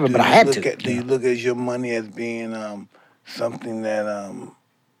worst shit ever, but I had to. Do you look at your money as being something that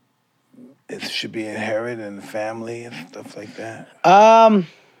it should be inherited in the family and stuff like that?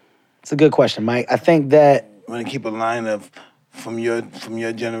 It's a good question, Mike. I think that You want to keep a line of from your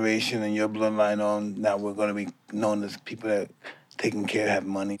generation and your bloodline on. Now we're going to be known as people that taking care, have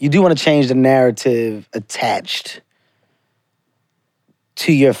money. you do want to change the narrative attached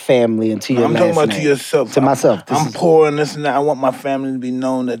to your family and to your I'm last talking about name. to yourself. To myself. This I'm is- poor and this and that. I want my family to be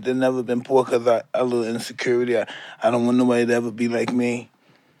known that they've never been poor because I a little insecurity. I don't want nobody to ever be like me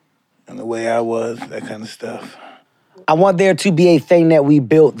and the way I was, that kind of stuff. I want there to be a thing that we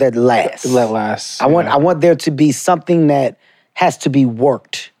built that lasts. Let last. I want there to be something that has to be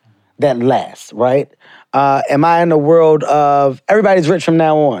worked that lasts, right? Am I in the world of everybody's rich from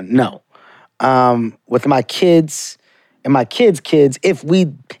now on? No. With my kids and my kids' kids, if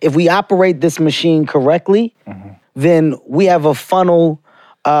we operate this machine correctly, then we have a funnel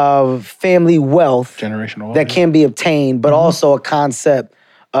of family wealth Generational that can be obtained, but also a concept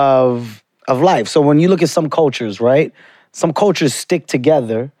of life. So when you look at some cultures, right? Some cultures stick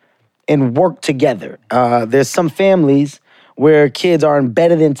together and work together. There's some families where kids are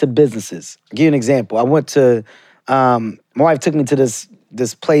embedded into businesses. I'll give you an example. I went to, my wife took me to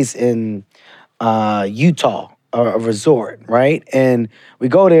this place in Utah, a resort, right? And we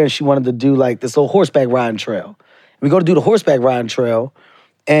go there and she wanted to do like this little horseback riding trail. We go to do the horseback riding trail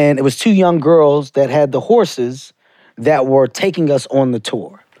and it was two young girls that had the horses that were taking us on the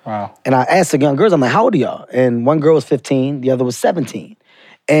tour. Wow. And I asked the young girls, I'm like, how old are y'all? And one girl was 15, the other was 17.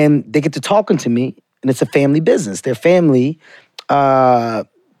 And they get to talking to me, and it's a family business. Their family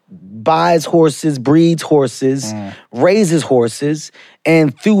buys horses, breeds horses, raises horses,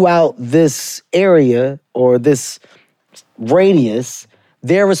 and throughout this area or this radius,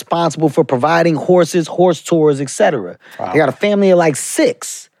 they're responsible for providing horses, horse tours, etc. They got a family of like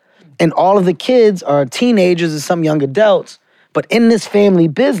 6, and all of the kids are teenagers and some young adults. But in this family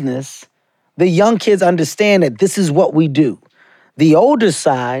business, the young kids understand that this is what we do. The older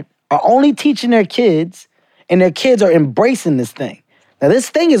side are only teaching their kids, and their kids are embracing this thing. Now, this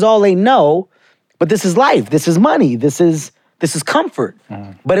thing is all they know, but this is life. This is money. This is comfort.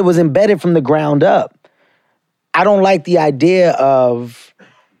 But it was embedded from the ground up. I don't like the idea of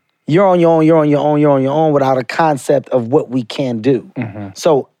you're on your own without a concept of what we can do.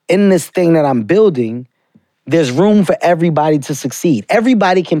 So in this thing that I'm building, there's room for everybody to succeed.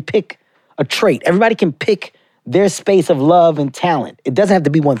 Everybody can pick a trait. Everybody can pick their space of love and talent. It doesn't have to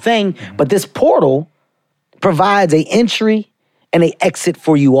be one thing, but this portal provides an entry and an exit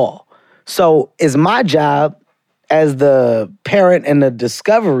for you all. So it's my job as the parent and the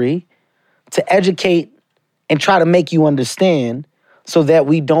discovery to educate and try to make you understand so that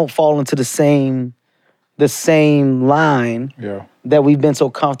we don't fall into the same line that we've been so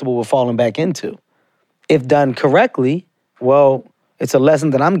comfortable with falling back into. If done correctly, well, it's a lesson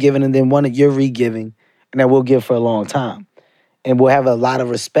that I'm giving and then one that you're re-giving and that we'll give for a long time. And we'll have a lot of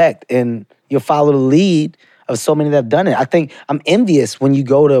respect and you'll follow the lead of so many that have done it. I think I'm envious when you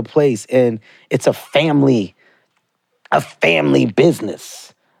go to a place and it's a family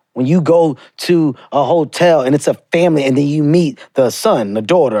business. When you go to a hotel and it's a family and then you meet the son, the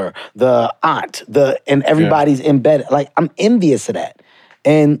daughter, the aunt, and everybody's embedded. Like, I'm envious of that.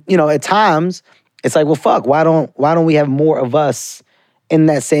 And, at times, it's like, well, fuck, why don't we have more of us in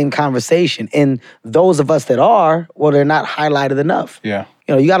that same conversation? And those of us that are, well, they're not highlighted enough. Yeah.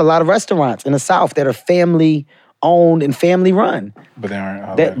 You got a lot of restaurants in the South that are family owned and family run. But they aren't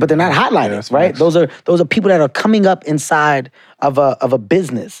highlighted. But they're not highlighted, right? Those are people that are coming up inside of a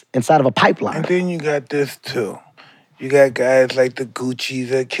business, inside of a pipeline. And then you got this too. You got guys like the Gucci's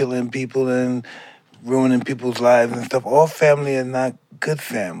that are killing people and ruining people's lives and stuff. All family is not good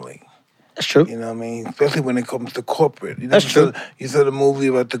family. That's true. You know what I mean? Especially when it comes to corporate. That's true. You saw the movie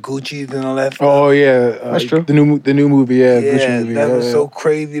about the Gucci's and all that stuff? Oh, yeah. That's true. The new movie, Gucci movie. That was so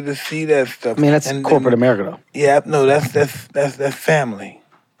crazy to see that stuff. I mean, that's corporate America, though. Yeah, no, that's family.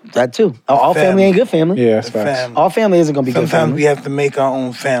 That, too. All family ain't good family. Yeah, that's facts. All family isn't going to be good family. Sometimes we have to make our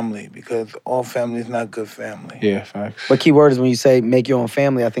own family because all family is not good family. Yeah, facts. But key word is when you say make your own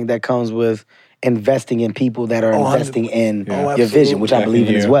family, I think that comes with investing in people that are investing in your vision, which I believe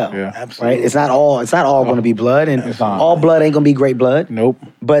in as well. Yeah. Absolutely. Right? It's not all going to be blood, and all blood ain't going to be great blood. Nope.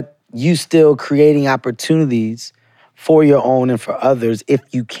 But you still creating opportunities for your own and for others if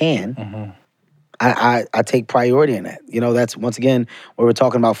you can. I take priority in that. That's once again where we're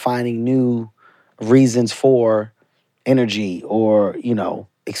talking about finding new reasons for energy or,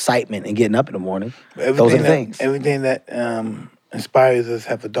 excitement and getting up in the morning. Those are the things. Everything that inspires us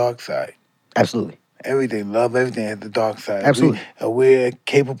have a dark side. Absolutely. Everything has the dark side. Absolutely. We're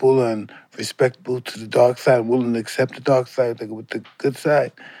capable and respectable to the dark side, willing to accept the dark side with the good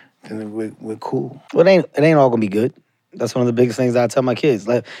side, then we're cool. Well, it ain't all gonna be good. That's one of the biggest things that I tell my kids.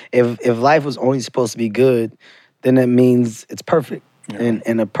 Like, if life was only supposed to be good, then that means it's perfect. Yeah.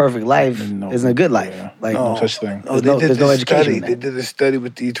 And a perfect life isn't a good life. Yeah. Like, no such thing. There's no education. They did a study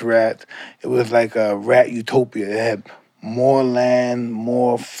with these rats. It was like a rat utopia. It had more land,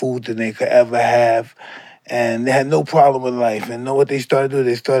 more food than they could ever have. And they had no problem with life. And know what they started doing?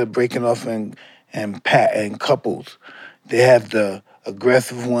 They started breaking off in couples. They have the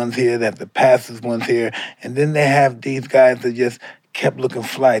aggressive ones here, they have the passive ones here, and then they have these guys that just kept looking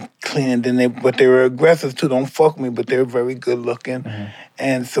fly, clean, but they were aggressive too. Don't fuck me, but they were very good looking.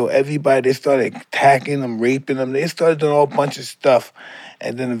 And so they started attacking them, raping them. They started doing a whole bunch of stuff.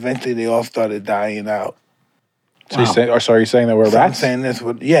 And then eventually they all started dying out. So you're saying that we're rats? I'm saying this.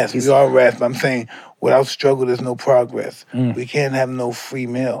 Yes, we are rats, but I'm saying without struggle, there's no progress. We can't have no free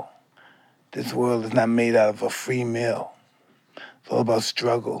meal. This world is not made out of a free meal. It's all about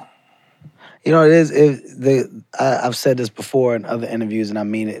struggle. It is. I've said this before in other interviews, and I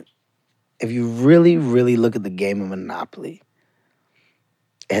mean it. If you really, really look at the game of Monopoly,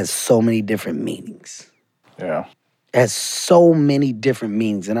 it has so many different meanings. Yeah. It has so many different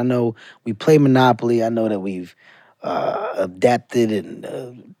meanings. And I know we play Monopoly. I know that we've adapted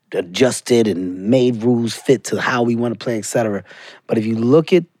and adjusted and made rules fit to how we want to play, etc. But if you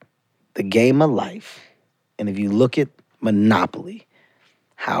look at the game of life, and if you look at Monopoly,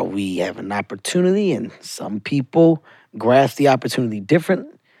 how we have an opportunity, and some people grasp the opportunity different.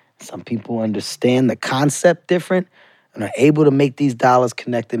 Some people understand the concept different and are able to make these dollars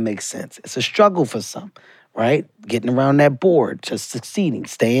connect and make sense. It's a struggle for some, right? Getting around that board, just succeeding,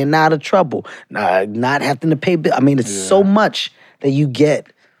 staying out of trouble, not having to pay bills. I mean, it's so much that you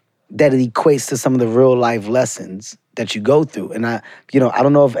get that it equates to some of the real life lessons that you go through. And I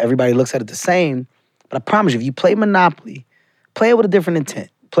don't know if everybody looks at it the same, but I promise you, if you play Monopoly, play it with a different intent.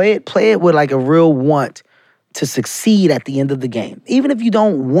 Play it with like a real want to succeed at the end of the game. Even if you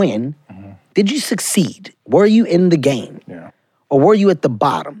don't win, did you succeed? Were you in the game? Yeah. Or were you at the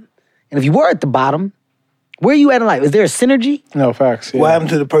bottom? And if you were at the bottom, where are you at in life? Is there a synergy? No, facts. Yeah. What happened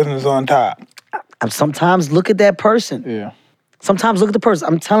to the person that's on top? Sometimes look at that person. Yeah. Sometimes look at the person.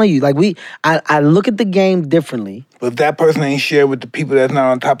 I'm telling you, like I look at the game differently. But if that person ain't shared with the people that's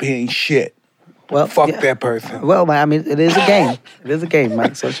not on top, he ain't shit. Well, Fuck yeah. that person. Well, man, I mean, it is a game. It is a game,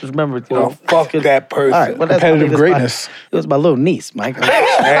 Mike. So just remember, you know, Fuck that person. all right, well, that's Competitive that's greatness. It was my little niece, Mike.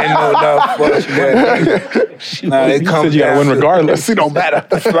 I ain't no fuck that. Nah, it You comes said you gotta down win to regardless. It don't matter.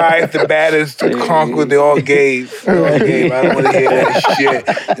 the flies, the batters, the conqueror, they all gays. They all gay. I don't want to hear that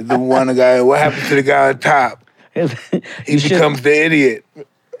shit. The one guy, what happened to the guy on top? He becomes the idiot.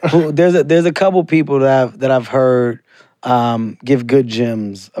 There's a couple people that I've heard give good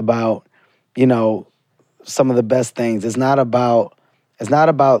gems about, you know, some of the best things. It's not about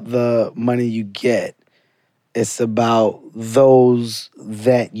the money you get. It's about those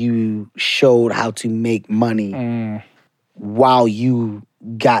that you showed how to make money while you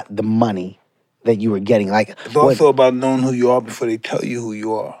got the money that you were getting. Like It's also about knowing who you are before they tell you who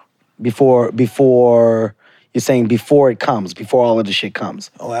you are. Before you're saying before it comes, before all of the shit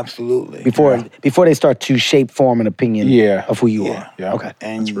comes. Oh, absolutely. Before they start to shape, form an opinion of who you are. Yeah. Okay.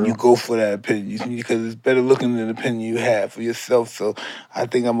 And you go for that opinion because it's better looking than the opinion you have for yourself. So I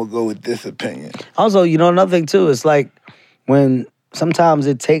think I'm going to go with this opinion. Also, you know, another thing too, it's like when sometimes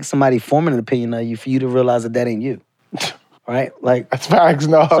it takes somebody forming an opinion of you for you to realize that ain't you. Right? Like, That's facts,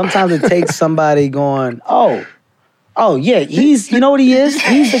 no. sometimes it takes somebody going, oh yeah, you know what he is?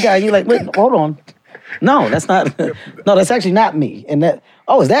 He's the guy. And you're like, wait, hold on. No, that's not. No, that's actually not me. And that.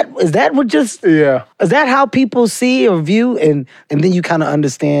 Oh, is that what just? Yeah. Is that how people see or view? And then you kind of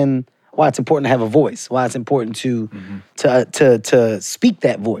understand why it's important to have a voice. Why it's important to speak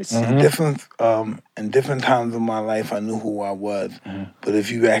that voice. In different times of my life, I knew who I was. But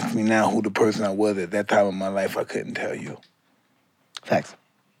if you ask me now who the person I was at that time of my life, I couldn't tell you. Facts.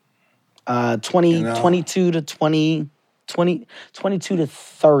 22 to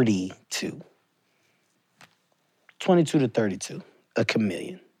 32. 22 to 32. A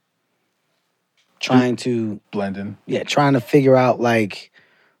chameleon. Trying to Blending. Yeah, trying to figure out like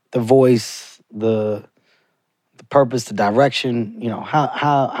the voice, the purpose, the direction. You know,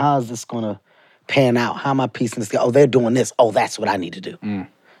 how is this gonna pan out? How am I piecing this together? Oh, they're doing this. Oh, that's what I need to do.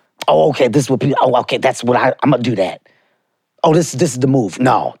 Oh, okay, this is what people. Oh, okay, that's what I'm gonna do that. Oh, this is the move.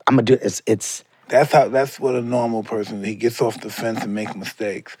 No, I'm gonna do it. It's. That's what a normal person. He gets off the fence and makes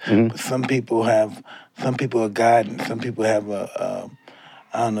mistakes. But some people are guiding. Some people have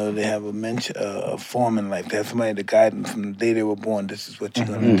they have a form in life. They have somebody to guide them from the day they were born. This is what you're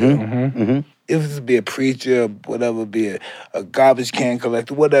gonna do. If this be a preacher, whatever, be a garbage can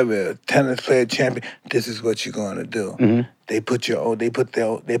collector, whatever, a tennis player, champion, this is what you're gonna do. They put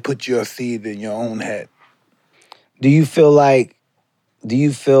your seed in your own head. Do you feel like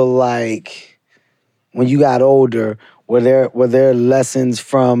when you got older, were there lessons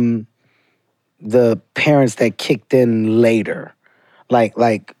from the parents that kicked in later?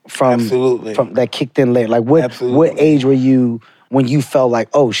 Like from Absolutely. From that kicked in later. Like what age were you when you felt like,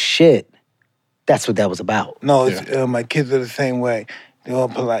 oh shit, that's what that was about? No, it's, my kids are the same way. They're all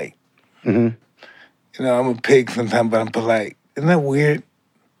polite. You know, I'm a pig sometimes, but I'm polite. Isn't that weird?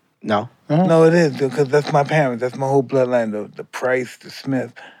 No. No, it is, because that's my parents. That's my whole bloodline. The Price, the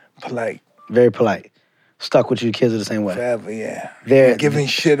Smith, polite. Very polite. Stuck with you, the kids are the same way. Forever, yeah. They're giving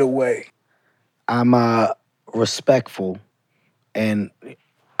shit away. I'm respectful, and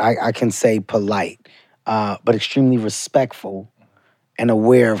I can say polite, but extremely respectful and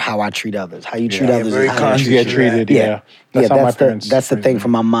aware of how I treat others. How you treat others very is how conscious You get treated, yeah. That's how my parents. That's the thing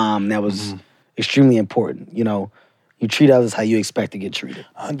from my mom that was extremely important. You know, you treat others how you expect to get treated.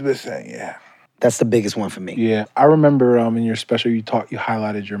 100%, yeah. That's the biggest one for me. Yeah, I remember in your special you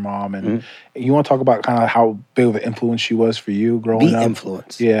highlighted your mom, and you want to talk about kind of how big of an influence she was for you growing up. The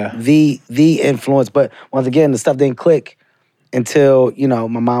influence. Yeah. The influence. But once again, the stuff didn't click until, you know,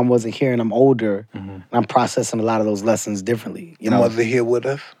 my mom wasn't here and I'm older. And I'm processing a lot of those lessons differently. You know, Was it here with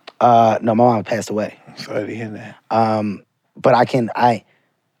us? no, my mom passed away. I'm sorry to hear that. But I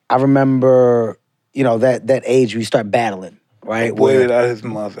remember, you know, that age we start battling, right? Boy without his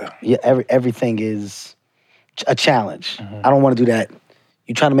mother. Yeah, everything is a challenge. I don't want to do that.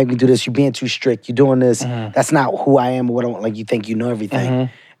 You trying to make me do this. You're being too strict. You're doing this. That's not who I am or what I want. Like, you think you know everything.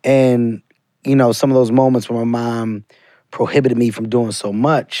 And, you know, some of those moments where my mom prohibited me from doing so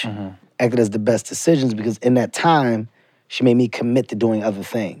much acted as the best decisions, because in that time, she made me commit to doing other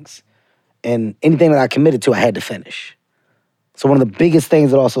things. And anything that I committed to, I had to finish. So one of the biggest things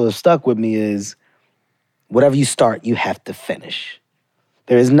that also has stuck with me is whatever you start, you have to finish.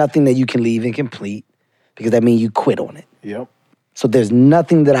 There is nothing that you can leave incomplete because that means you quit on it. Yep. So there's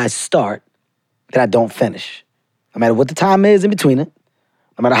nothing that I start that I don't finish. No matter what the time is in between it,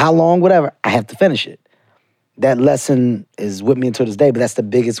 no matter how long, whatever, I have to finish it. That lesson is with me until this day, but that's the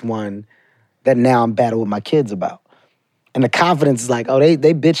biggest one that now I'm battling with my kids about. And the confidence is like, oh, they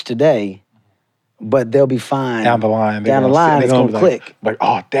bitch today, but they'll be fine. Down the line. Down the line, it's going to click. Like,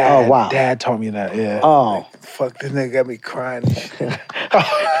 oh, Dad. Oh, wow. Dad taught me that, yeah. Oh. Fuck, this nigga got me crying.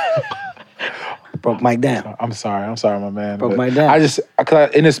 Broke Mike down. I'm sorry, my man. Broke But Mike down.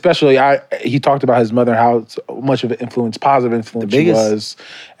 And especially, he talked about his mother, how much of an influence, positive influence she was,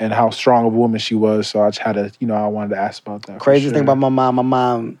 and how strong of a woman she was. So I just had to, I wanted to ask about that. Crazy thing about my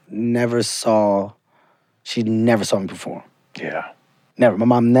mom never saw me perform. Yeah. Never. My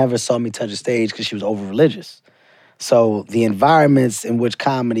mom never saw me touch a stage because she was over religious. So the environments in which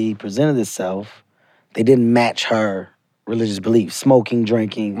comedy presented itself, they didn't match her religious beliefs. Smoking,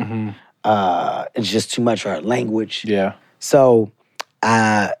 drinking, it's just too much for her. Language. Yeah. So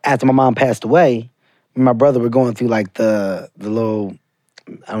after my mom passed away, me and my brother were going through like the little,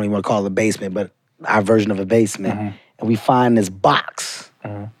 I don't even want to call it a basement, but our version of a basement. And we find this box.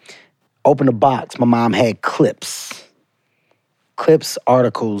 Open the box. My mom had clips,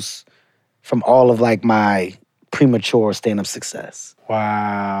 articles from all of like my premature stand-up success.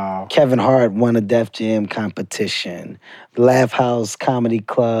 Wow. Kevin Hart won a Def Jam competition. Laugh House Comedy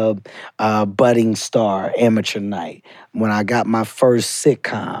Club, Budding Star, Amateur Night. When I got my first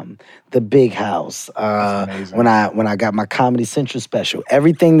sitcom, The Big House. When I got my Comedy Central special.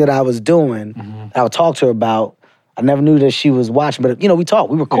 Everything that I was doing, I would talk to her about. I never knew that she was watching, but we talked.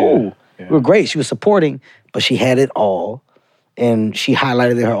 We were cool. Yeah. We were great. She was supporting, but she had it all, and she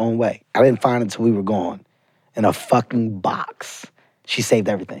highlighted it her own way. I didn't find it until we were gone. In a fucking box. She saved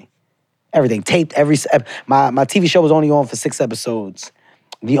everything. Everything. Taped every... My TV show was only on for 6 episodes.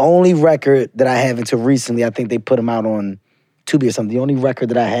 The only record that I have until recently, I think they put them out on Tubi or something. The only record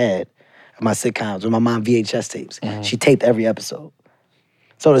that I had of my sitcoms was my mom VHS tapes. She taped every episode.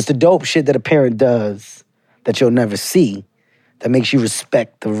 So it's the dope shit that a parent does that you'll never see that makes you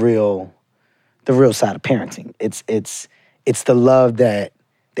respect the real side of parenting. It's the love that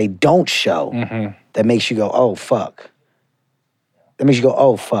they don't show that makes you go, oh, fuck. That makes you go,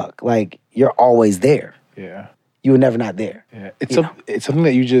 oh, fuck. Like, you're always there. Yeah. You were never not there. Yeah. It's something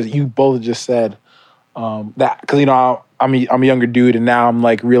that you both just said. That because I'm a younger dude, and now I'm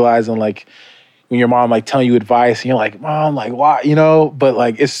like realizing like when your mom like telling you advice, and you're like, Mom, like why, but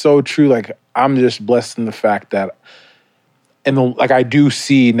like it's so true. Like I'm just blessed in the fact that, and like I do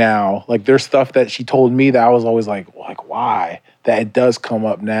see now, like there's stuff that she told me that I was always like why, that it does come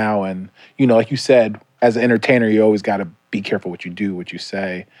up now, and like you said, as an entertainer, you always got to be careful what you do, what you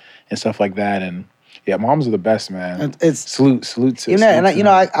say, and stuff like that, and. Yeah, moms are the best, man. It's salute to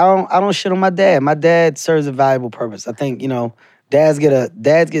I don't shit on my dad. My dad serves a valuable purpose. I think dads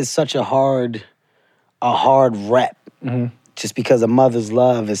get such a hard rep just because a mother's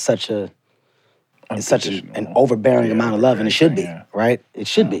love is such an overbearing amount of love, and it should be right. It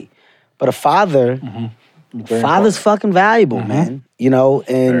should be, but a father's fucking valuable, man.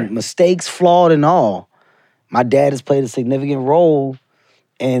 And mistakes, flawed and all. My dad has played a significant role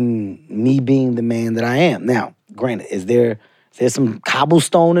in me being the man that I am. Now, granted, there's some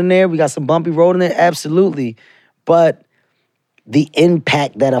cobblestone in there? We got some bumpy road in there? Absolutely. But the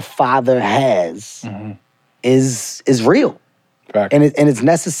impact that a father has is real. Fact. And it's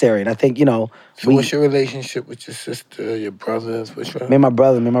necessary. And I think, So what's your relationship with your sister, your brothers? Me and my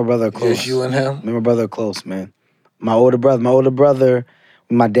brother are close. Just you and him? Me and my brother are close, man. My older brother,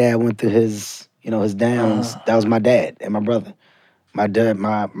 when my dad went through his downs, that was my dad and my brother. My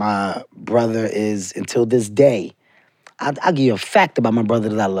brother is, until this day, I'll give you a fact about my brother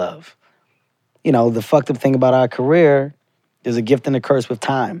that I love. The fucked up thing about our career, there's a gift and a curse with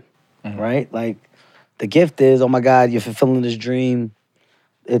time, right? Like, the gift is, oh my God, you're fulfilling this dream.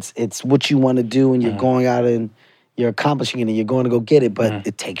 It's what you want to do, and you're going out and you're accomplishing it, and you're going to go get it, but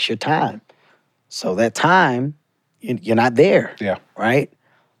it takes your time. So that time, you're not there, right?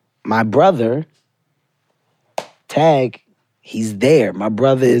 My brother, Tag, he's there. My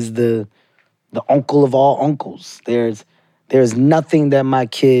brother is the uncle of all uncles. There's nothing that my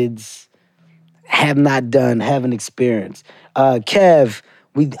kids have not done, haven't experienced. Kev,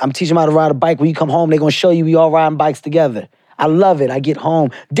 I'm teaching him how to ride a bike. When you come home, they're going to show you we all riding bikes together. I love it. I get home.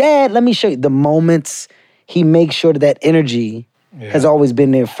 Dad, let me show you. The moments he makes sure that energy has always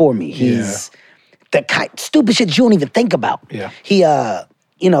been there for me. He's the stupid shit you don't even think about. Yeah. He,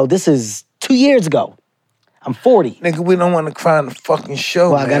 this is 2 years ago. I'm 40. Nigga, we don't want to cry on the fucking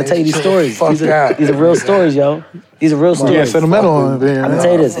show, Well, I gotta tell you these Chill stories. the fuck out. These are real stories, yo. These are real stories. Yeah, sentimental on it. I'm gonna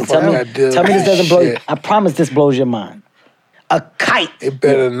tell you this. And tell me this doesn't blow you. I promise this blows your mind. A kite. It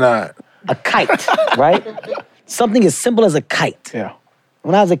better not. A kite, right? Something as simple as a kite. Yeah.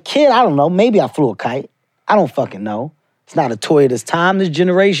 When I was a kid, I don't know, maybe I flew a kite. I don't fucking know. It's not a toy of this time, this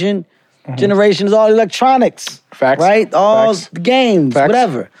generation. Generation is all electronics. Facts. Right? All Facts. the games, Facts.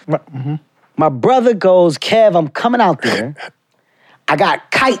 whatever. My brother goes, Kev, I'm coming out there. I got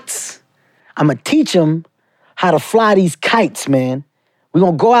kites. I'm going to teach them how to fly these kites, man. We're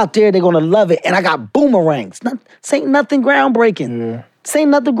going to go out there. They're going to love it. And I got boomerangs. This ain't nothing groundbreaking. Yeah. This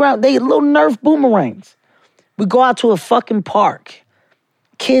ain't nothing They little Nerf boomerangs. We go out to a fucking park.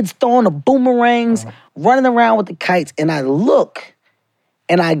 Kids throwing the boomerangs, running around with the kites. And I look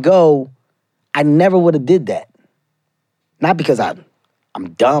and I go, I never would have did that. Not because I'm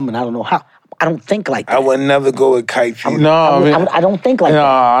dumb and I don't know how. I don't think like that. I would never go with kites either. No, I mean, I don't think like that.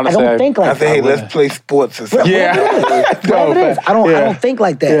 honestly, I don't think I like say, that. hey, let's play sports or something. Yeah. Whatever it is. I don't think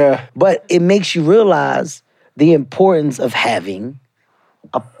like that. Yeah. But it makes you realize the importance of having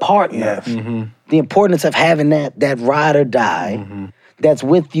a partner. Yes. The importance of having that ride or die that's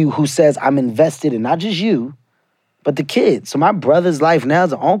with you who says, I'm invested in not just you, but the kids. So my brother's life now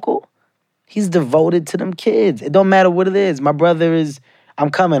as an uncle, he's devoted to them kids. It don't matter what it is. My brother is,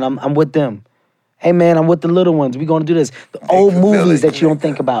 I'm coming, I'm with them. Hey man, I'm with the little ones. We gonna do this. The old movies that you don't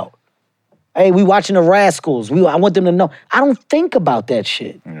think about. Hey, we watching the Rascals. I want them to know. I don't think about that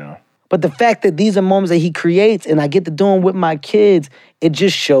shit. Yeah. But the fact that these are moments that he creates and I get to do them with my kids, it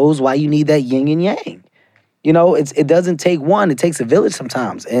just shows why you need that yin and yang. You know, it doesn't take one, it takes a village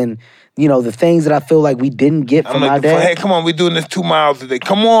sometimes. And, you know, the things that I feel like we didn't get from our dad. Hey, come on, we're doing this 2 miles today.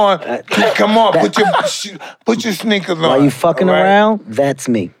 Come on, come on, put your sneakers on. While you fucking around, that's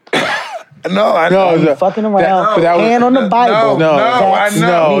me. No, I know. You fucking around, that was- hand on the Bible. No, I that's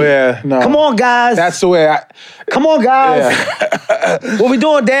know. me. No. Come on, guys. That's the way Come on, guys. What we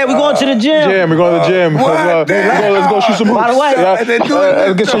doing, Dad? We going to the gym. We're going to the gym. What? Let's go shoot some hoops. By the way,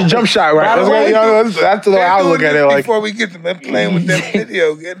 let's get some jump shot, right? By the way, That's the way I look at it. Like, before we get to them playing with that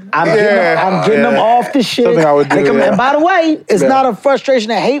video. I'm getting them off the shit. Something I would do, And by the way, it's not a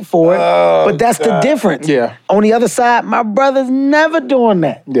frustration and hate for it, but that's the difference. Yeah. On the other side, my brother's never doing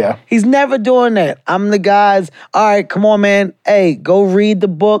that. Yeah. He's never doing that. I'm the guys, all right, come on, man. Hey, go read the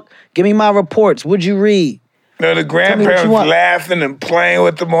book. Give me my reports. What'd you read? No, the grandparents laughing and playing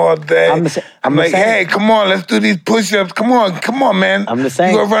with them all day. I'm like, hey, come on, let's do these push-ups. Come on, man. I'm the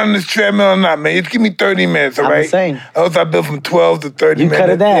same. You gonna run on this treadmill or not, man? Just give me 30 minutes, all right? I'm the same. Else I built from 12 to 30 minutes. You cut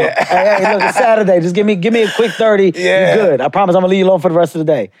it down. Yeah. Hey, look, it's Saturday. Just give me a quick 30. Yeah. You good. I promise I'm gonna leave you alone for the rest of the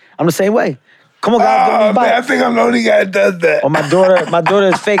day. I'm the same way. Come on, guys, get on these Man, I bikes. think I'm the only guy that does that. Or my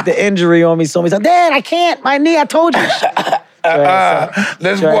daughter has faked the injury on me. So he's like, Dad, I can't. My knee, I told you.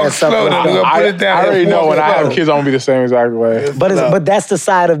 Let's Try walk and slow. something. Then we're gonna put it down. I already Let's know walk when I slow. have kids, I'm gonna be the same exact way. But that's the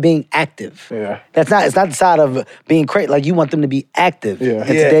side of being active. Yeah. It's not the side of being crazy. Like you want them to be active. Yeah. In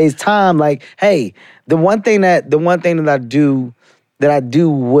today's time, like, hey, the one thing that I do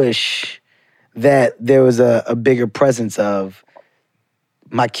wish that there was a bigger presence of,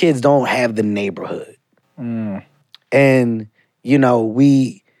 my kids don't have the neighborhood. And, you know,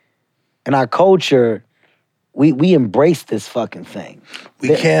 we in our culture, we embrace this fucking thing. We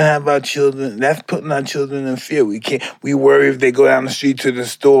can't have our children. That's putting our children in fear. We can't. We worry if they go down the street to the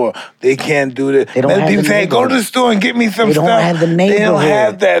store. They can't do that. They don't have people the say, "Go to the store and get me some They stuff." don't have the neighborhood. They don't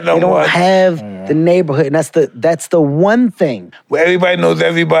have that no more. They don't have the neighborhood, and that's the one thing. Where everybody knows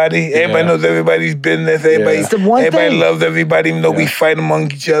everybody. Everybody knows everybody's business. Everybody, It's the one everybody thing. loves everybody, even though we fight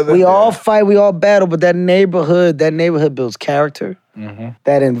among each other. We all fight, we all battle, but that neighborhood builds character.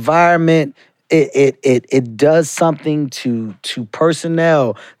 That environment, it does something to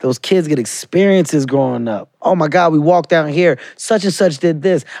personnel. Those kids get experiences growing up. Oh my God, we walked down here. Such and such did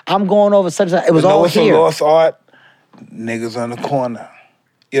this. I'm going over such and such. It was all what's here. a lost art? Niggas on the corner.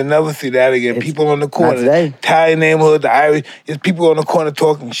 You'll never see that again. People on the corner. today. Italian neighborhood, the Irish. It's people on the corner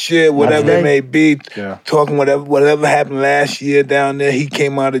talking shit, whatever it today. may be. Yeah. Talking whatever happened last year down there. He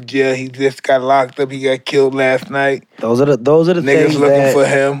came out of jail. He just got locked up. He got killed last night. Those are the Niggas things looking that for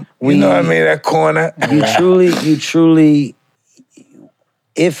him. You know what I mean? That corner. you truly,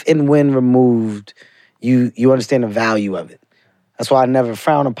 if and when removed, you understand the value of it. That's why I never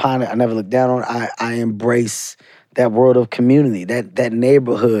frown upon it. I never look down on it. I embrace that world of community, that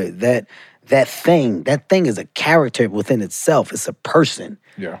neighborhood, that thing. That thing is a character within itself. It's a person.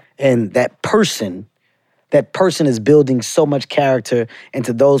 Yeah. And that person is building so much character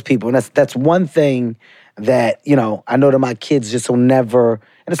into those people. And that's one thing that, you know, I know that my kids just will never,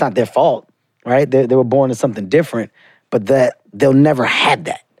 and it's not their fault. right? They were born to something different, but that they'll never have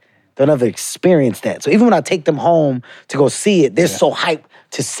that. They'll never experience that. So even when I take them home to go see it, they're so hyped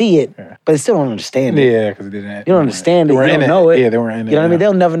to see it, but they still don't understand it. Yeah, because they didn't. You don't understand it. You don't know it. Yeah, they weren't in it. You know what I mean?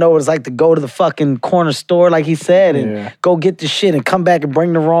 They'll never know what it's like to go to the fucking corner store, like he said, and go get the shit and come back and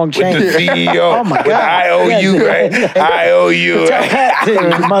bring the wrong change. With the CEO. Oh my God. With IOU, right? IOU. Tell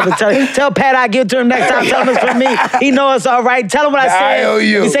Pat, mother, tell Pat I give it to him next time. Tell him it's for me. He know it's all right. Tell him what I said.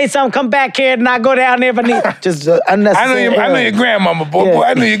 IOU. You say something, come back here and I go down there if I need. Just unnecessary. I know your grandmama, boy. Yeah. Boy,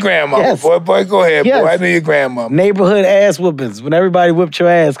 I know your grandmama. Yes. Boy, go ahead, Yes. boy. I know your grandmama. Neighborhood ass whoopings when everybody whipped your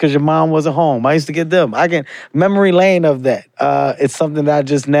ass because your mom wasn't home. I used to get them. I can memory lane of that. It's something that I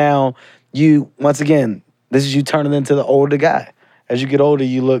just now once again, this is you turning into the older guy. As you get older,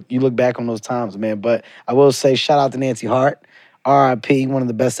 you look back on those times, man. But I will say, shout out to Nancy Hart, R.I.P. One of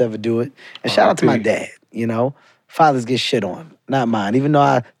the best to ever do it, and shout out to my dad. You know, fathers get shit on, not mine. Even though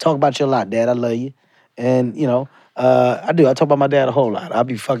I talk about you a lot, Dad, I love you, and you know. I do. I talk about my dad a whole lot. I'll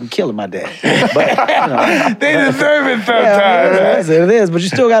be fucking killing my dad. But, you know, They deserve it sometimes. Yeah, I mean, it is. But you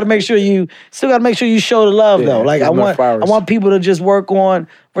still got to make sure you show the love though. Like I want people to just work on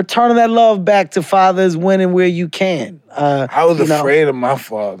returning that love back to fathers when and where you can. I was afraid of my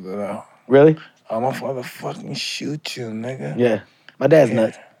father though. Really? Oh, my father fucking shoot you, nigga. Yeah. My dad's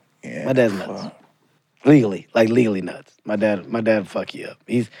nuts. Yeah. My dad's nuts. Legally nuts. My dad fuck you up.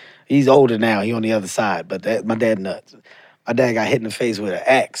 He's older now. He on the other side, but my dad nuts. My dad got hit in the face with an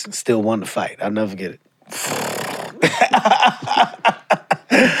axe and still won the fight. I'll never forget it.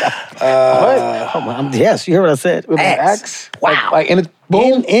 What? Yes, you heard what I said. With an axe? Wow. Like in it,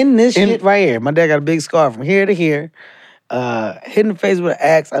 boom. In this shit right here. My dad got a big scar from here to here. Hit in the face with an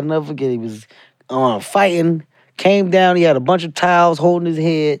axe. I'll never forget. He was fighting, came down. He had a bunch of towels holding his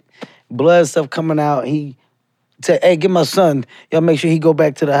head, blood stuff coming out. He said, hey, get my son. Y'all make sure he go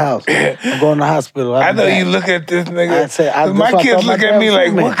back to the house. I'm going to the hospital. I know you look at this nigga. I said, my kids look at me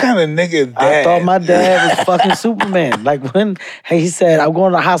like, what kind of nigga is that? I thought my dad was fucking Superman. Like when he said, I'm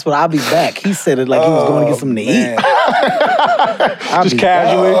going to the hospital, I'll be back. He said it like he was going to get something to eat. Just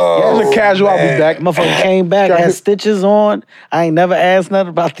casually. Just casual, I'll be back. Motherfucker came back, had stitches on. I ain't never asked nothing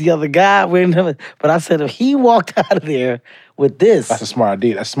about the other guy. But I said, if he walked out of there with this. That's a smart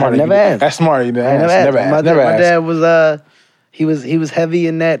idea. That's smart. Never asked. That's smart. You never asked. My dad was he was heavy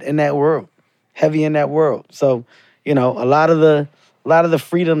in that world. Heavy in that world. So, you know, a lot of the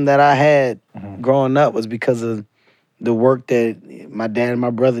freedom that I had growing up was because of the work that my dad and my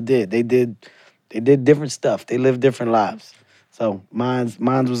brother did. They did different stuff. They lived different lives. So mine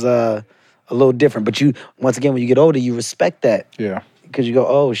was a little different. But once again, when you get older, you respect that. Yeah. Because you go,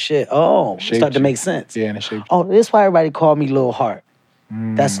 oh shit, it start to make sense. Yeah, and it shaped you. Oh, this is why everybody called me Lil Hart.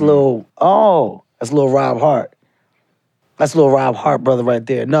 That's Lil Rob Hart. That's Lil Rob Hart, brother, right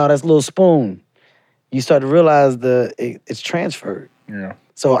there. No, that's Lil Spoon. You start to realize it's transferred. Yeah.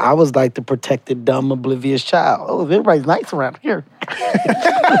 So I was like the protected, dumb, oblivious child. Oh, everybody's nice around here.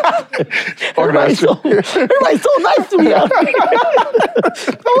 everybody's so nice to me out here.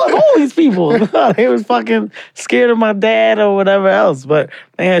 I love all these people. They was fucking scared of my dad or whatever else, but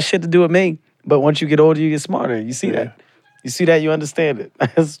they had shit to do with me. But once you get older, you get smarter. You see that. You see that, you understand it.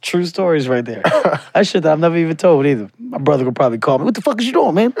 That's true stories right there. That shit that I've never even told either. My brother could probably call me, what the fuck is you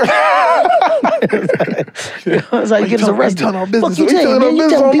doing, man? It's like, get us arrested. Fuck you telling, man. You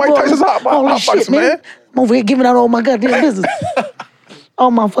telling people all this shit, man. I'm over here giving out all my goddamn business.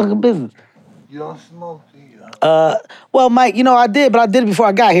 All my fucking business. You don't smoke, do you? Well, Mike, you know, I did, but I did it before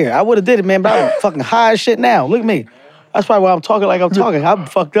I got here. I would have did it, man, but I'm fucking high as shit now. Look at me. That's probably why I'm talking like I'm talking. I'm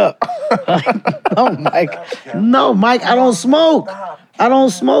fucked up. No, Mike, I don't smoke. I don't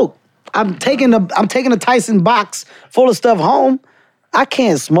smoke. I'm taking a Tyson box full of stuff home. I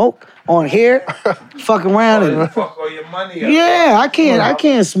can't smoke on here. Fucking around and Fuck all your money up. yeah, I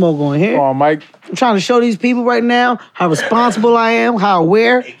can't smoke on here. Come on, Mike. I'm trying to show these people right now how responsible I am, how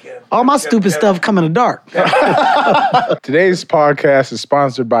aware. All my stupid stuff come in the dark. Today's podcast is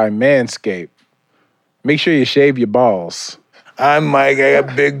sponsored by Manscaped. Make sure you shave your balls. I'm Mike. I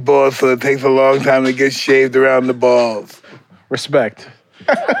got big balls, so it takes a long time to get shaved around the balls. Respect.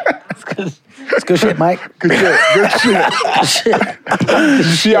 It's good shit, Mike. Good shit. Good shit. You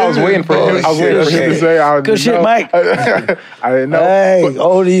see, I was waiting for him. To say. Good shit, Mike. I didn't know. Hey,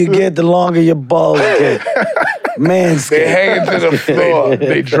 older you get, the longer your balls get. They Manscaped. hang to the floor.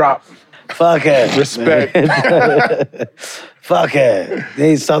 They drop. Fuck it. Respect. Fuck it.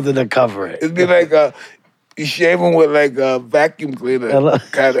 Need something to cover it. It'd be like you shave them with like a vacuum cleaner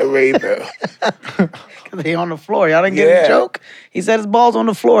kind of razor. They on the floor. Y'all didn't get the joke? He said his balls on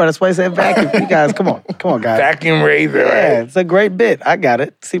the floor. That's why he said vacuum. You guys, come on, guys. Vacuum razor, Yeah, right? it's a great bit. I got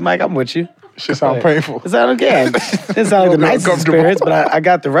it. See, Mike, I'm with you. Shit sound painful. It sounded good. It sounded like the nicest experience, but I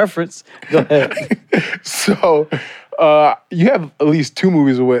got the reference. Go ahead. So, you have at least 2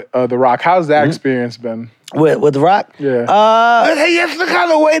 movies with The Rock. How's that experience been? With The Rock? Yeah. Hey, that's the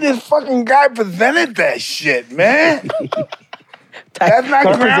kind of way this fucking guy presented that shit, man. That's not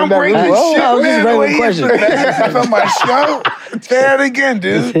groundbreaking well? shit, No, man. just The way regular he question. presented this on my show. Say that again,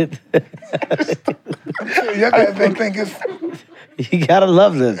 dude. Y'all guys don't think it's... You gotta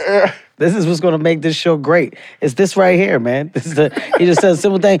love this. This is what's gonna make this show great. It's this right here, man. This is he just says a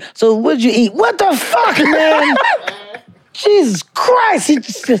simple thing. So what'd you eat? What the fuck, man? Jesus Christ! He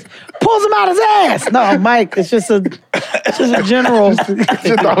just pulls him out his ass. No, Mike, it's just a general.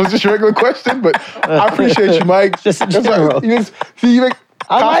 That was just a regular question, but I appreciate you, Mike. Just a general. You make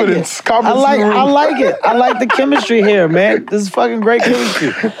I like confidence. it. Confidence in the room. I like it. I like the chemistry here, man. This is fucking great chemistry.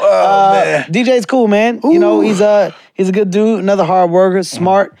 man. DJ's cool, man. You know, he's a good dude, another hard worker,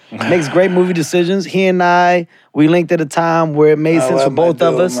 smart, makes great movie decisions. He and I, we linked at a time where it made sense for both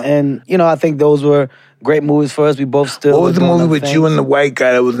of us. And, you know, I think those were great movies for us. We both still. What was the movie with you and the white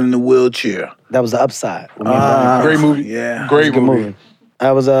guy that was in the wheelchair? That was The Upside. Great movie. Yeah. Great movie.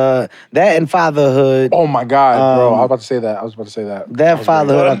 That was that and Fatherhood. Oh my God, bro! I was about to say that. That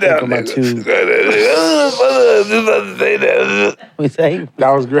Fatherhood, I think, are my 2. We say That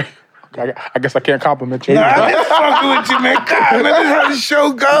was great. I guess I can't compliment you. I'm just fucking with you, man. God, man, this is how the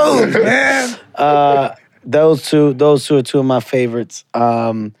show goes, man. those two are 2 of my favorites.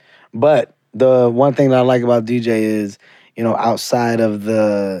 But the one thing that I like about DJ is, you know, outside of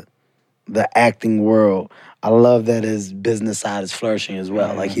the acting world, I love that his business side is flourishing as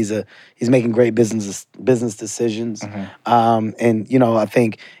well. Like he's making great business decisions, and you know, I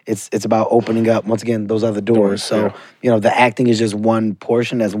think it's about opening up once again those other doors. So you know, the acting is just one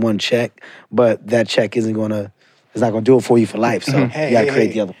portion, that's one check, but that check it's not gonna do it for you for life. So you gotta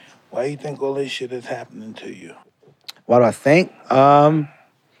create the other. Why do you think all this shit is happening to you? Why do I think? You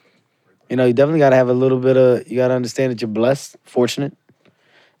know, you definitely gotta have a little bit of. You gotta understand that you're blessed, fortunate.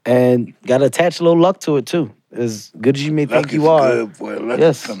 And gotta attach a little luck to it too. As good as you may think you are, Good, boy. Luck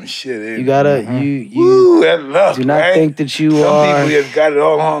yes, is some shit. you gotta Woo, that luck, do not right? think that you Some are. people just got it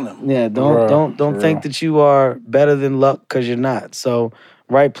all on them. Yeah, don't think that you are better than luck because you're not. So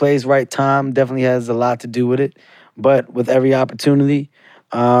right place, right time definitely has a lot to do with it. But with every opportunity,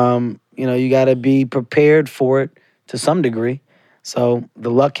 you know, you gotta be prepared for it to some degree. So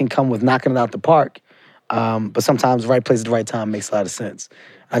the luck can come with knocking it out the park. But sometimes the right place at the right time makes a lot of sense.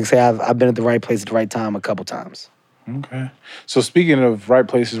 Like I say, I've been at the right place at the right time a couple times. Okay. So speaking of right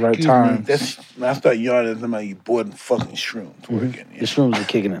places, right time. I start yawning at somebody bored and fucking shrooms working. The shrooms are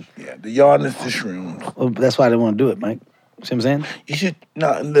kicking in. Yeah, the yawn is the shrooms. Well, that's why I didn't want to do it, Mike. See what I'm saying? You should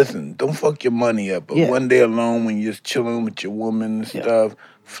listen. Don't fuck your money up. But one day alone, when you're just chilling with your woman and stuff,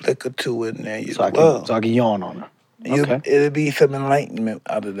 flicker to it, and there you so I can yawn on her. Okay. It'll be some enlightenment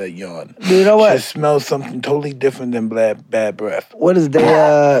out of that yawn. You know what? It smells something totally different than bad breath. What is they? It's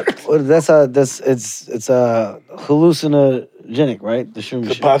hallucinogenic, right? The shroom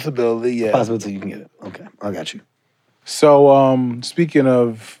It's a shit. possibility, yeah. Possibility you can get it. Okay, I got you. So speaking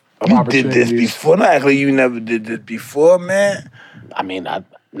of You did opportunities, this before. Not actually you never did this before, man. I mean,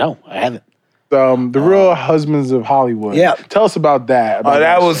 no, I haven't. the Real Husbands of Hollywood. Yeah. Tell us about that. Oh,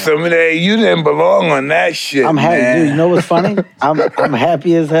 that was some of that. You didn't belong on that shit, I'm happy, man. dude. You know what's funny? I'm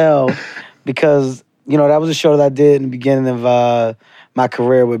happy as hell because you know that was a show that I did in the beginning of my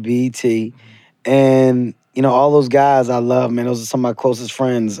career with BET, and you know all those guys I love, man. Those are some of my closest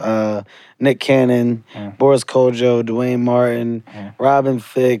friends. Nick Cannon, Boris Kojo, Dwayne Martin, Robin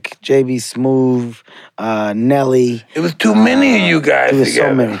Thicke, JB Smooth, Nelly. It was too many of you guys It was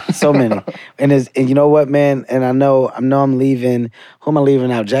together. so many. And you know what, man? And I know I'm leaving. Who am I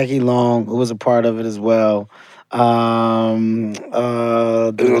leaving out? Jackie Long, who was a part of it as well. There's a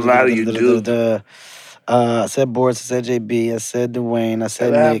lot of you, dude. I said Boris, I said JB, I said Dwayne, I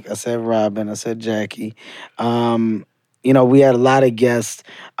said Nick, I said Robin, I said Jackie. You know, we had a lot of guests.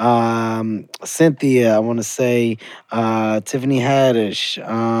 Cynthia, I want to say, Tiffany Haddish.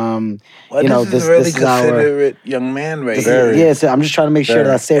 Well, you know, this is a really this is our considerate young man right this here. is, yeah, so I'm just trying to make sure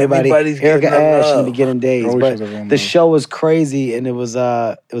that I say everybody. Everybody's Erica getting the Ash in love. the beginning days, Always but shows everyone the love. show was crazy, and it was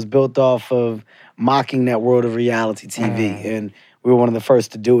built off of mocking that world of reality TV, and we were one of the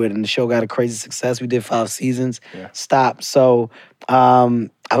first to do it. And the show got a crazy success. We did 5 seasons, stopped. So I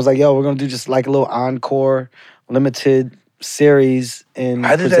was like, yo, we're gonna do just like a little encore, limited series, and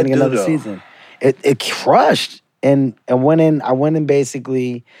How did that presenting do, another though? season. It crushed, and I went in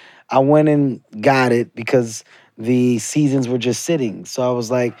basically. I went and got it because the seasons were just sitting. So I was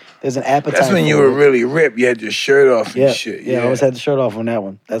like, there's an appetite. That's when you for were it. really ripped. You had your shirt off and shit. Yeah, I always had the shirt off on that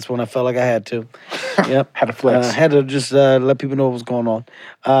one. That's when I felt like I had to. Yep. Had to flex. Had to just let people know what was going on.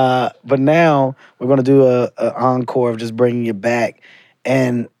 But now we're going to do a encore of just bringing it back.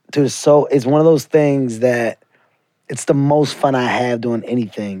 And dude, it's one of those things that it's the most fun I have doing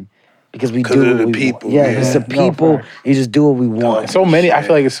anything. Because we do of the what we people. want. Yeah, Yeah. it's the people. No, you just do what we want. So many. I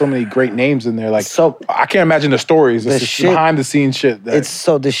feel like there's so many great names in there. Like, So- I can't imagine the stories. The It's just shit- behind the scenes shit. That, It's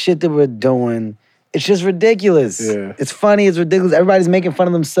so the shit that we're doing. It's just ridiculous. Yeah. It's funny. It's ridiculous. Everybody's making fun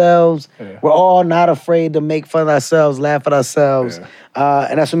of themselves. Yeah. We're all not afraid to make fun of ourselves, laugh at ourselves,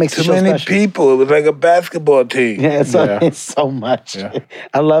 and that's what makes the Too show many special. people. It was like a basketball team. Yeah, Yeah. it's so much. Yeah.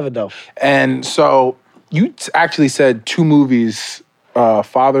 I love it though. And so you actually said 2 movies,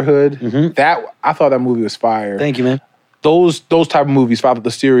 Fatherhood. That I thought that movie was fire. Thank you, man. Those type of movies, Father,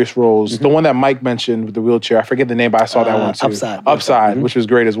 the serious roles. The one that Mike mentioned with the wheelchair, I forget the name, but I saw that one too. Upside. Which was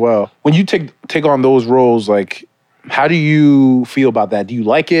great as well. When you take on those roles, like, how do you feel about that? Do you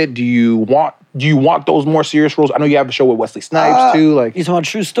like it? Do you want those more serious roles? I know you have a show with Wesley Snipes too. Like, You're talking about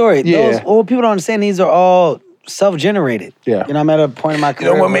true story. Yeah. What people don't understand, these are all self-generated. Yeah. You know, I'm at a point in my You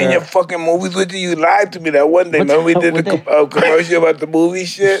career know what made where- your fucking movies with you? You lied to me that one day. What Remember we did what the day? commercial about the movie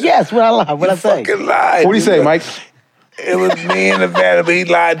shit? Yes, what I lie. What You I say? fucking lied. what do you say, Mike? It was me and the van, but he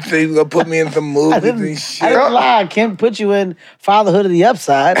lied to say he was gonna put me in some movies I and didn't shit. lie. I can't put you in Fatherhood of the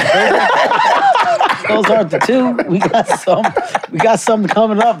Upside. Those aren't the 2. We got something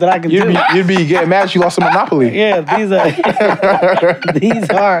coming up that I can do. You'd be getting mad if you lost a Monopoly. Yeah, these are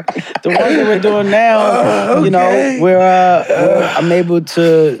the ones that we're doing now. You know, Okay. I'm able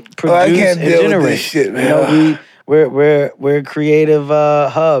to produce I can't and deal with generate. this shit, man. You know, we're a creative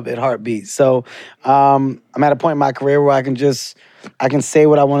hub at Heartbeat. So I'm at a point in my career where I can say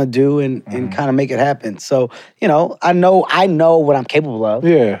what I want to do and kind of make it happen. So, you know, I know what I'm capable of.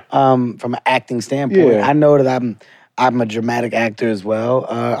 Yeah. From an acting standpoint. Yeah. I know that I'm a dramatic actor as well.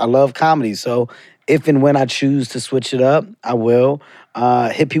 I love comedy. So if and when I choose to switch it up, I will.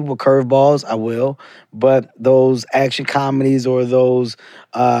 Hit people with curveballs, I will. But those action comedies or those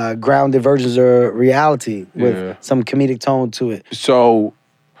grounded versions of reality with some comedic tone to it. So,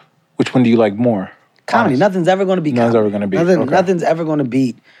 which one do you like more? Comedy. Nothing's ever going to be Nothing's comedy. ever gonna beat. Nothing, Okay. Nothing's ever going to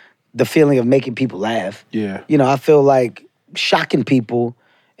beat the feeling of making people laugh. Yeah. You know, I feel like shocking people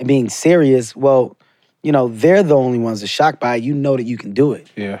and being serious, well, you know, they're the only ones that shocked by it. You know that you can do it.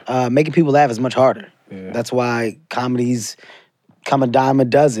 Yeah. Making people laugh is much harder. Yeah. That's why comedies come a dime a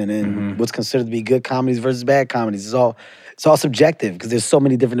dozen, and what's considered to be good comedies versus bad comedies is all subjective because there's so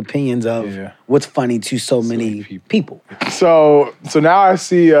many different opinions of what's funny to so many people. So now I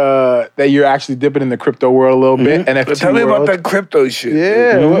see that you're actually dipping in the crypto world a little bit. NFT But tell me world. about that crypto shit.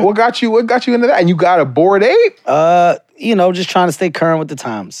 Yeah. What got you into that? And you got a Bored Ape? You know, just trying to stay current with the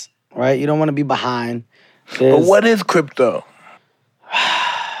times, right? You don't want to be behind. But what is crypto?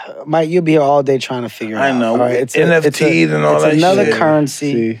 Mike, you'll be here all day trying to figure it out. I know. all right? It's NFTs and all that It's another shit.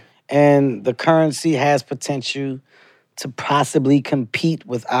 currency, See. and the currency has potential to possibly compete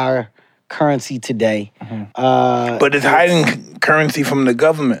with our currency today. But it's hiding currency from the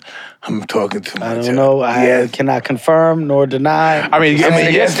government. I'm talking too much. I don't know. I cannot confirm nor deny. I mean,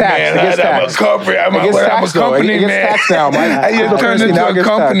 it gets taxed. It gets I'm a taxed. corporate. I'm It gets a taxed, though. company, It gets man. taxed now, Mike. I just turned Now into it a gets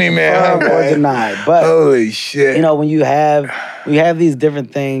company, man. Confirm or deny. But Holy shit. you know, when you have these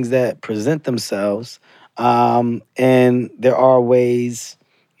different things that present themselves, and there are ways,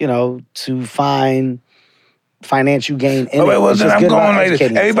 you know, to find financial gain in Oh, wait, it. well, It's then just I'm good going about like this.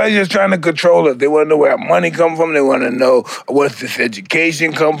 educating yourself. Everybody's just trying to control it. They want to know where our money come from. They want to know what's this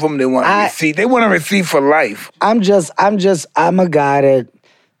education come from. They want a receipt. They want a receipt for life. I'm a guy that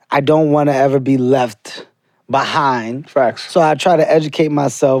I don't want to ever be left behind. Facts. So I try to educate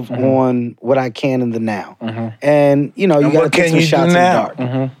myself on what I can in the now. And, you know, you And got to what take can some you do shots in the now?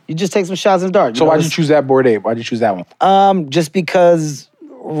 dark. You just take some shots in the dark. So know, why'd you choose that Bored Ape? Why'd you choose that one? just because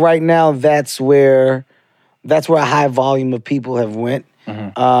right now that's where a high volume of people have went.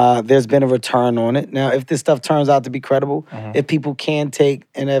 There's been a return on it. Now, if this stuff turns out to be credible, if people can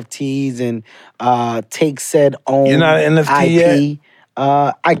take NFTs and take said own You're not an NFT IP, yet?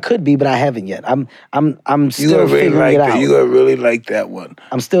 I could be, but I haven't yet. I'm You still gonna really figuring like it that. out. You gonna really like that one.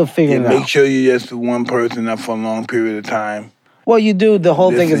 I'm still figuring And it make out. sure you're just the one person up for a long period of time. Well, you do. The whole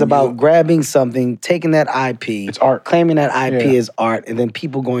thing is Listen, about you- grabbing something, taking that IP, It's art. claiming that IP Yeah. is art, and then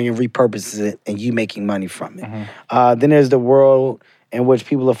people going and repurposing it, and you making money from it. Then there's the world in which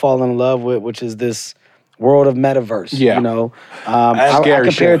people are falling in love with, which is this world of metaverse. Yeah. You know, That's I scary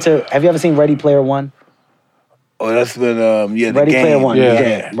compare it shit. to. Have you ever seen Ready Player One? Oh, that's when the Ready game. Player One.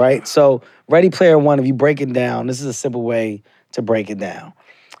 Yeah. Right? So Ready Player One, if you break it down, this is a simple way to break it down.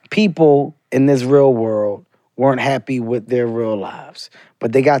 People in this real world weren't happy with their real lives,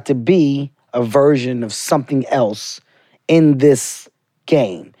 but they got to be a version of something else in this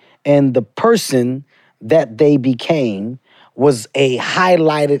game. And the person that they became was a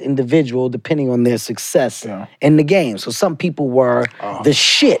highlighted individual depending on their success in the game. So some people were the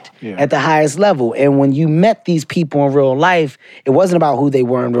shit at the highest level. And when you met these people in real life, it wasn't about who they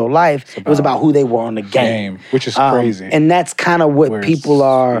were in real life. It was about who they were on the game. Which is crazy. And that's kind of what people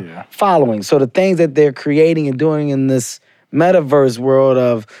are following. So the things that they're creating and doing in this metaverse world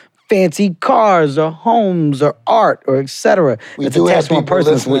of fancy cars or homes or art or etc. It's attached to one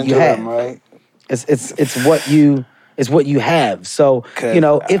person. It's what you have. Right? It's what you have. So,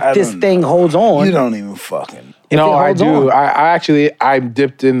 if this thing holds on. You don't even fucking. No, I do. I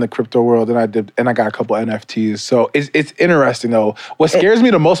dipped in the crypto world and I got a couple NFTs. So it's interesting though. What scares me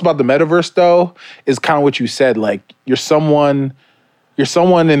the most about the metaverse though is kind of what you said. Like you're someone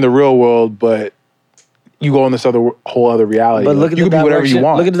in the real world, but you go in this whole other reality. But look at you the can be whatever you direction.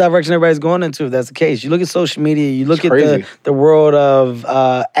 want. Look at the direction everybody's going into. If that's the case, you look at social media. You look at the world of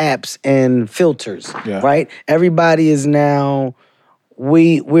apps and filters. Right. Everybody is now.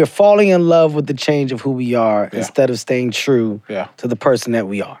 We're falling in love with the change of who we are instead of staying true to the person that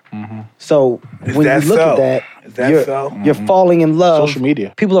we are. Mm-hmm. So when you look at that, you're falling in love. Social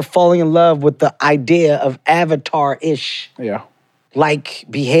media. People are falling in love with the idea of avatar-ish. Like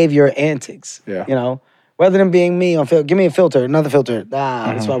behavior antics. Rather than being me on give me a filter, another filter.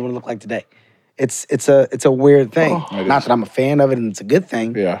 That's what I want to look like today. It's a weird thing. Not that I'm a fan of it and it's a good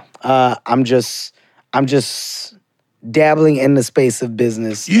thing. I'm just dabbling in the space of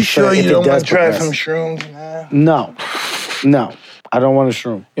business. You sure you don't want to try some shrooms, man? No. I don't want a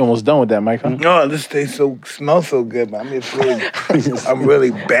shroom. You almost done with that, Mike, huh? No, this smells so good, man. I'm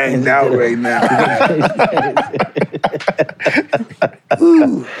really banged out right now.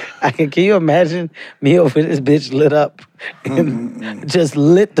 Can you imagine me over this bitch lit up and just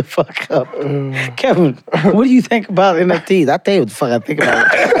lit the fuck up? Kevin, what do you think about NFTs? I tell you what the fuck I think about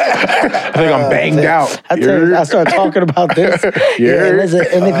it. I think I'm banged out. I start talking about this. And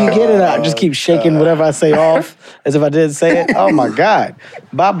if you get it out, just keep shaking whatever I say off as if I didn't say it. Oh my God.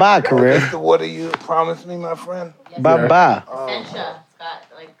 Bye-bye, career. That's the water you promised me, my friend? Yes, bye-bye. Essentia.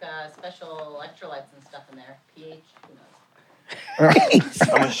 It's got special electrolytes and stuff in there. pH. I'm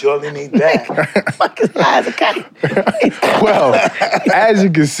gonna surely need that. Well, as you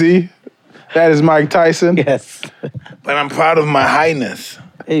can see, that is Mike Tyson. Yes. But I'm proud of my highness.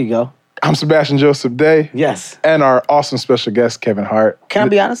 There you go. I'm Sebastian Joseph Day. Yes. And our awesome special guest, Kevin Hart. Can I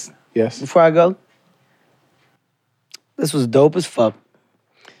be honest? Yes. Before I go? This was dope as fuck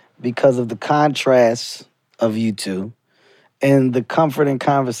because of the contrast of you two and the comfort and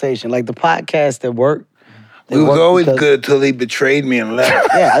conversation. Like the podcast that worked. It was always good till he betrayed me and left.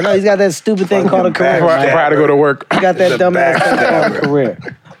 Yeah, I know he's got that stupid thing called a career. I had to go to work. He got that dumb ass thing called a career.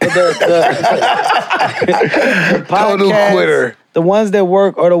 But the Total quitter. The ones that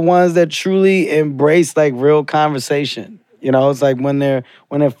work are the ones that truly embrace like real conversation. It's like when they're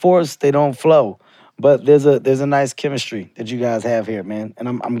forced, they don't flow. But there's a nice chemistry that you guys have here, man. And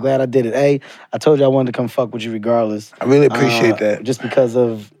I'm glad I did it. I told you I wanted to come fuck with you regardless. I really appreciate that. Just because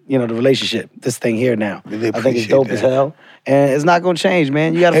of, the relationship, this thing here now. Really I think it's dope that. as hell. And it's not going to change,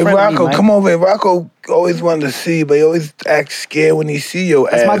 man. You got a friend Rocco, of me, Mike. come over here. Rocco always wanted to see you, but he always acts scared when he see your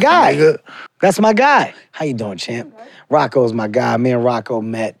ass. That's my guy. Nigga. That's my guy. How you doing, champ? Rocco's my guy. Me and Rocco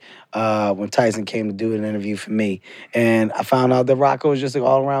met when Tyson came to do an interview for me. And I found out that Rocco is just an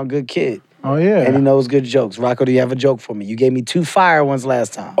all-around good kid. Oh, yeah. And he knows good jokes. Rocco, do you have a joke for me? You gave me 2 fire ones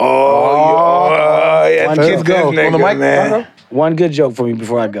last time. Yeah. Let's go. On the mic, man. Rocco? One good joke for me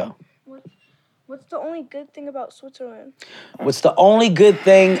before I go. What's the only good thing about Switzerland? What's the only good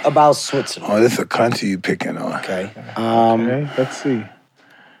thing about Switzerland? Oh, this is a country you picking on. Okay. Okay, let's see.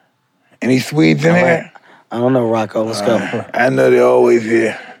 Any Swedes in there? I don't know, Rocco. Let's go. I know they're always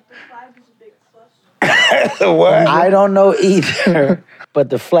here. What? I don't know either, but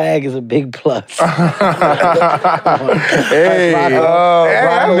the flag is a big plus. Hey.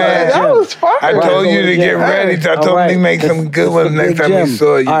 Rocco, Man, that was fun. I told you to get ready. I told him to make some good ones next time we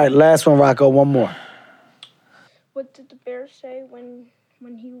saw you. All right, last one, Rocco. One more. What did the bear say when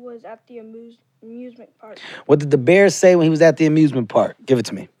he was at the amusement park? What did the bear say when he was at the amusement park? Give it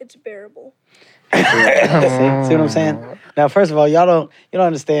to me. It's bearable. See what I'm saying? Now, first of all, you don't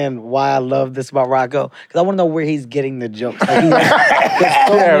understand why I love this about Rocco, because I want to know where he's getting the jokes. Like there's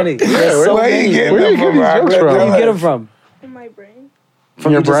so many. There's so Where you many. getting Where them you from, getting these jokes Rocco? from? Where you get them from? In my brain.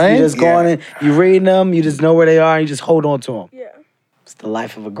 From your brain? You just going in, you reading them, you just know where they are, and you just hold on to them. Yeah. It's the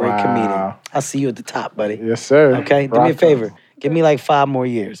life of a great comedian. I'll see you at the top, buddy. Yes, sir. Okay? Do me a favor. Give me like 5 more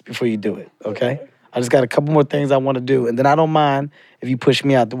years before you do it, okay? I just got a couple more things I want to do, and then I don't mind if you push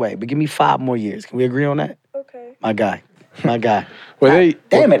me out the way. But give me 5 more years. Can we agree on that? Okay. My guy. My guy. Well,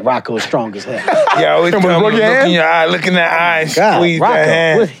 Damn it, Rocco is strong as hell. Yeah, always tell me, look in your eye, look in the eyes, God, squeeze Rocco. that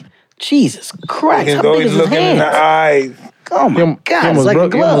hand. Jesus Christ. He's How big always is his looking in the hand? eyes. Oh, my God. It's like a He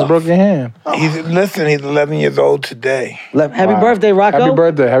almost glove. broke your hand. He's 11 years old today. Happy birthday, Rocco. Happy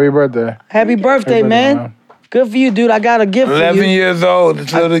birthday. Happy birthday. Happy birthday, Happy birthday, man. man. Good for you, dude. I got a gift for you. 11 years old.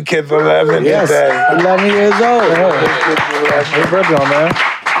 This little kid's 11 Yes, today. 11 years old. Happy birthday, man.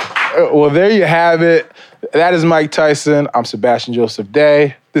 Well, there you have it. That is Mike Tyson. I'm Sebastian Joseph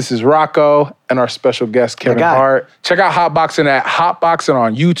Day. This is Rocco and our special guest, Kevin Hart. Check out Hotboxing at Hotboxing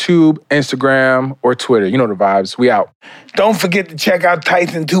on YouTube, Instagram, or Twitter. You know the vibes. We out. Don't forget to check out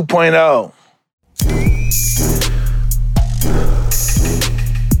Tyson 2.0.